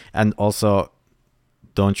sector? And also,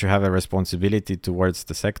 don't you have a responsibility towards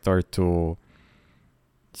the sector to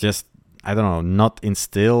just, I don't know, not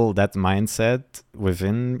instill that mindset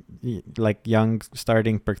within like young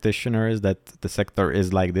starting practitioners that the sector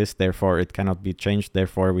is like this, therefore it cannot be changed,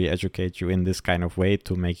 therefore we educate you in this kind of way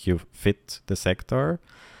to make you fit the sector?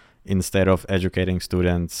 instead of educating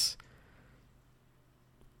students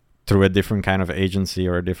through a different kind of agency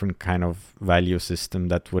or a different kind of value system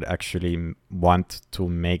that would actually want to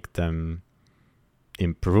make them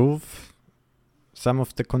improve some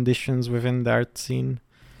of the conditions within the art scene.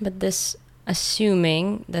 But this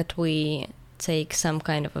assuming that we take some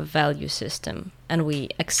kind of a value system and we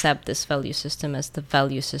accept this value system as the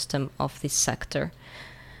value system of this sector.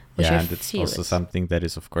 Yeah, and it's also something that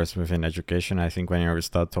is, of course, within education. I think when you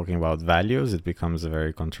start talking about values, it becomes a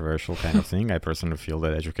very controversial kind of thing. I personally feel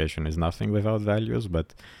that education is nothing without values,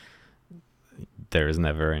 but there is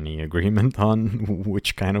never any agreement on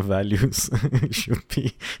which kind of values should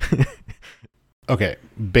be. Okay,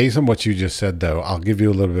 based on what you just said, though, I'll give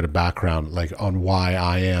you a little bit of background, like on why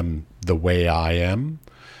I am the way I am.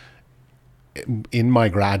 In my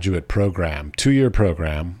graduate program, 2-year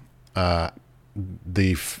program, I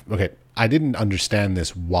didn't understand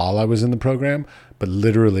this while I was in the program, but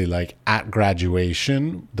literally, like at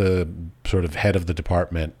graduation, the sort of head of the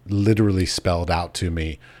department literally spelled out to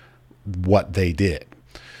me what they did.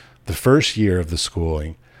 The first year of the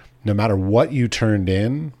schooling, no matter what you turned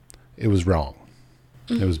in, it was wrong.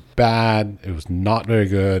 It was bad. It was not very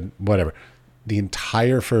good, whatever. The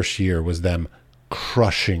entire first year was them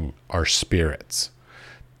crushing our spirits,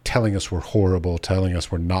 telling us we're horrible, telling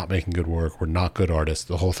us we're not making good work, we're not good artists,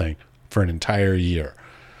 the whole thing for an entire year.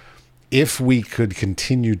 If we could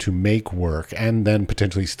continue to make work and then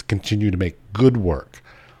potentially continue to make good work,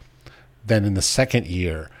 then in the second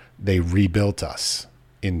year, they rebuilt us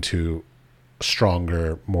into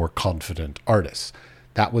stronger, more confident artists.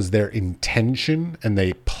 That was their intention, and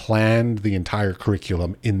they planned the entire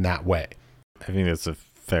curriculum in that way. I think that's a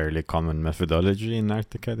fairly common methodology in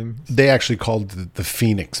art academies. They actually called it the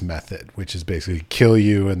Phoenix method, which is basically kill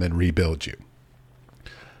you and then rebuild you.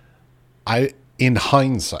 In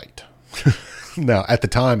hindsight, now at the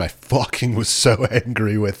time I fucking was so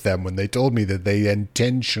angry with them when they told me that they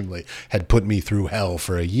intentionally had put me through hell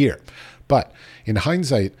for a year. But in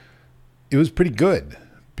hindsight, it was pretty good.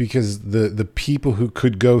 Because the people who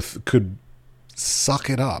could suck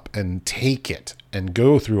it up and take it and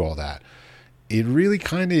go through all that, it really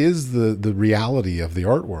kind of is the reality of the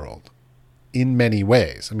art world in many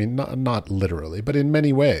ways. I mean, not literally, but in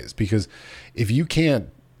many ways. Because if you can't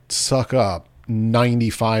suck up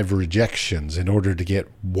 95 rejections in order to get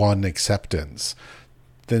one acceptance,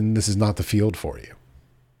 then this is not the field for you.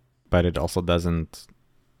 But it also doesn't,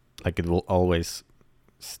 like, it will always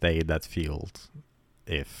stay that field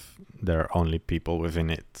if there are only people within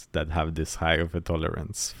it that have this high of a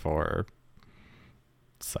tolerance for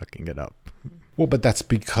sucking it up. Well, but that's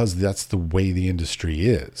because that's the way the industry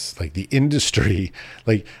is. Like the industry,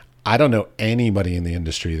 like I don't know anybody in the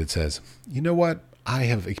industry that says, you know what? I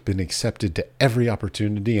have been accepted to every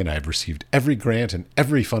opportunity and I've received every grant and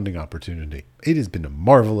every funding opportunity. It has been a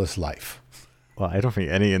marvelous life. Well, I don't think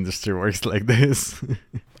any industry works like this.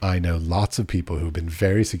 I know lots of people who've been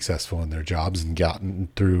very successful in their jobs and gotten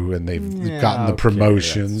through, and they've gotten the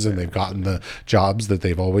promotions and they've gotten the jobs that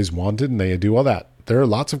they've always wanted, and they do all that. There are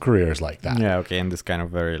lots of careers like that. Yeah, okay, and this kind of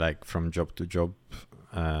very like from job to job.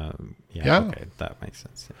 Okay, that makes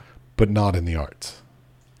sense. Yeah. But not in the arts.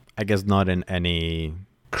 I guess not in any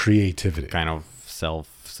creativity kind of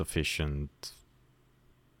self-sufficient,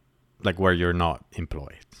 like where you're not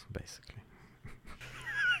employed, basically.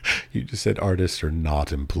 You just said artists are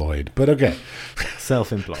not employed, but okay.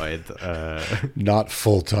 Self-employed. Not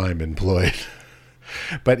full-time employed.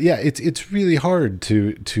 But yeah, it's really hard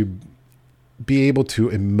to be able to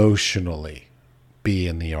emotionally be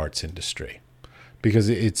in the arts industry because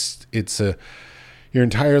it's your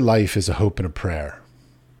entire life is a hope and a prayer.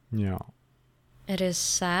 Yeah. It is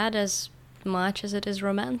sad as much as it is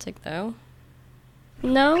romantic, though.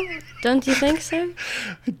 No? Don't you think so?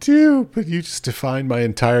 I do, but you just defined my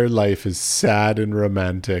entire life as sad and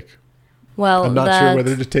romantic. Well, I'm not sure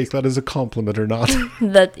whether to take that as a compliment or not.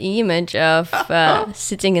 That image of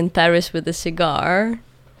sitting in Paris with a cigar.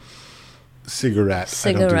 Cigarette.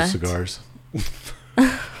 I don't do cigars.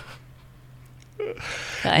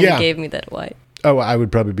 Kinda gave me that vibe. Oh, I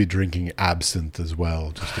would probably be drinking absinthe as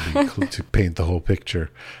well, just to paint the whole picture.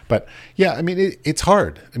 But yeah, I mean, it's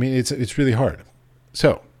hard. I mean, it's really hard.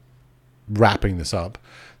 So, wrapping this up,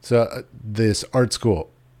 this art school,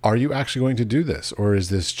 are you actually going to do this, or is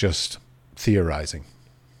this just theorizing?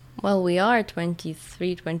 Well, we are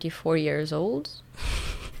 23, 24 years old,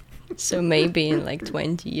 so maybe in like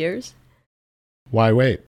 20 years. Why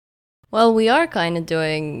wait? Well, we are kind of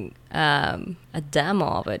doing a demo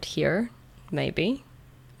of it here, maybe.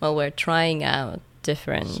 Well, we're trying out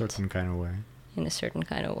different... certain kind of way. In a certain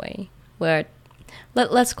kind of way.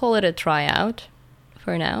 Let's call it a tryout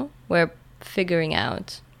for now. We're figuring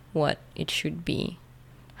out what it should be,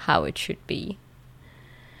 how it should be.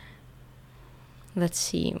 Let's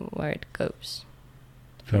see where it goes.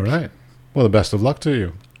 All right. Well, the best of luck to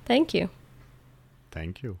you. Thank you.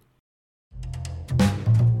 Thank you.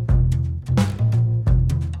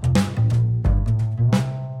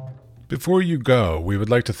 Before you go, we would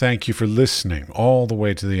like to thank you for listening all the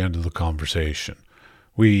way to the end of the conversation.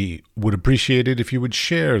 We would appreciate it if you would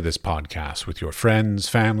share this podcast with your friends,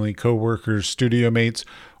 family, co-workers, studio mates,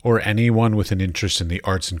 or anyone with an interest in the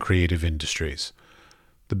arts and creative industries.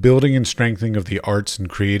 The building and strengthening of the arts and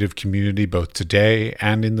creative community both today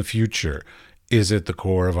and in the future is at the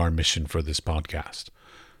core of our mission for this podcast.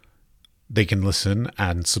 They can listen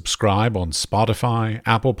and subscribe on Spotify,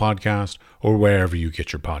 Apple Podcast, or wherever you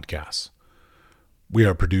get your podcasts. We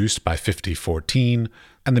are produced by 5014,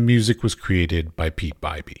 and the music was created by Pete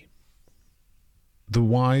Bybee. The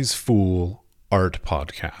Wise Fool Art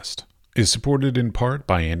Podcast is supported in part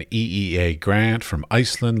by an EEA grant from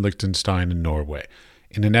Iceland, Liechtenstein, and Norway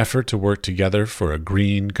in an effort to work together for a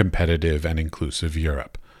green, competitive, and inclusive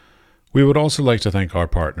Europe. We would also like to thank our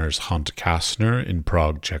partners Hunt Kastner in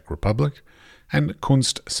Prague, Czech Republic, and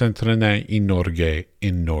Kunstsentrene i Norge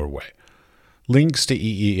in Norway. Links to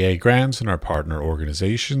EEA grants and our partner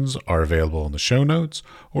organizations are available in the show notes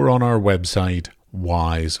or on our website,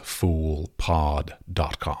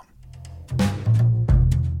 wisefoolpod.com.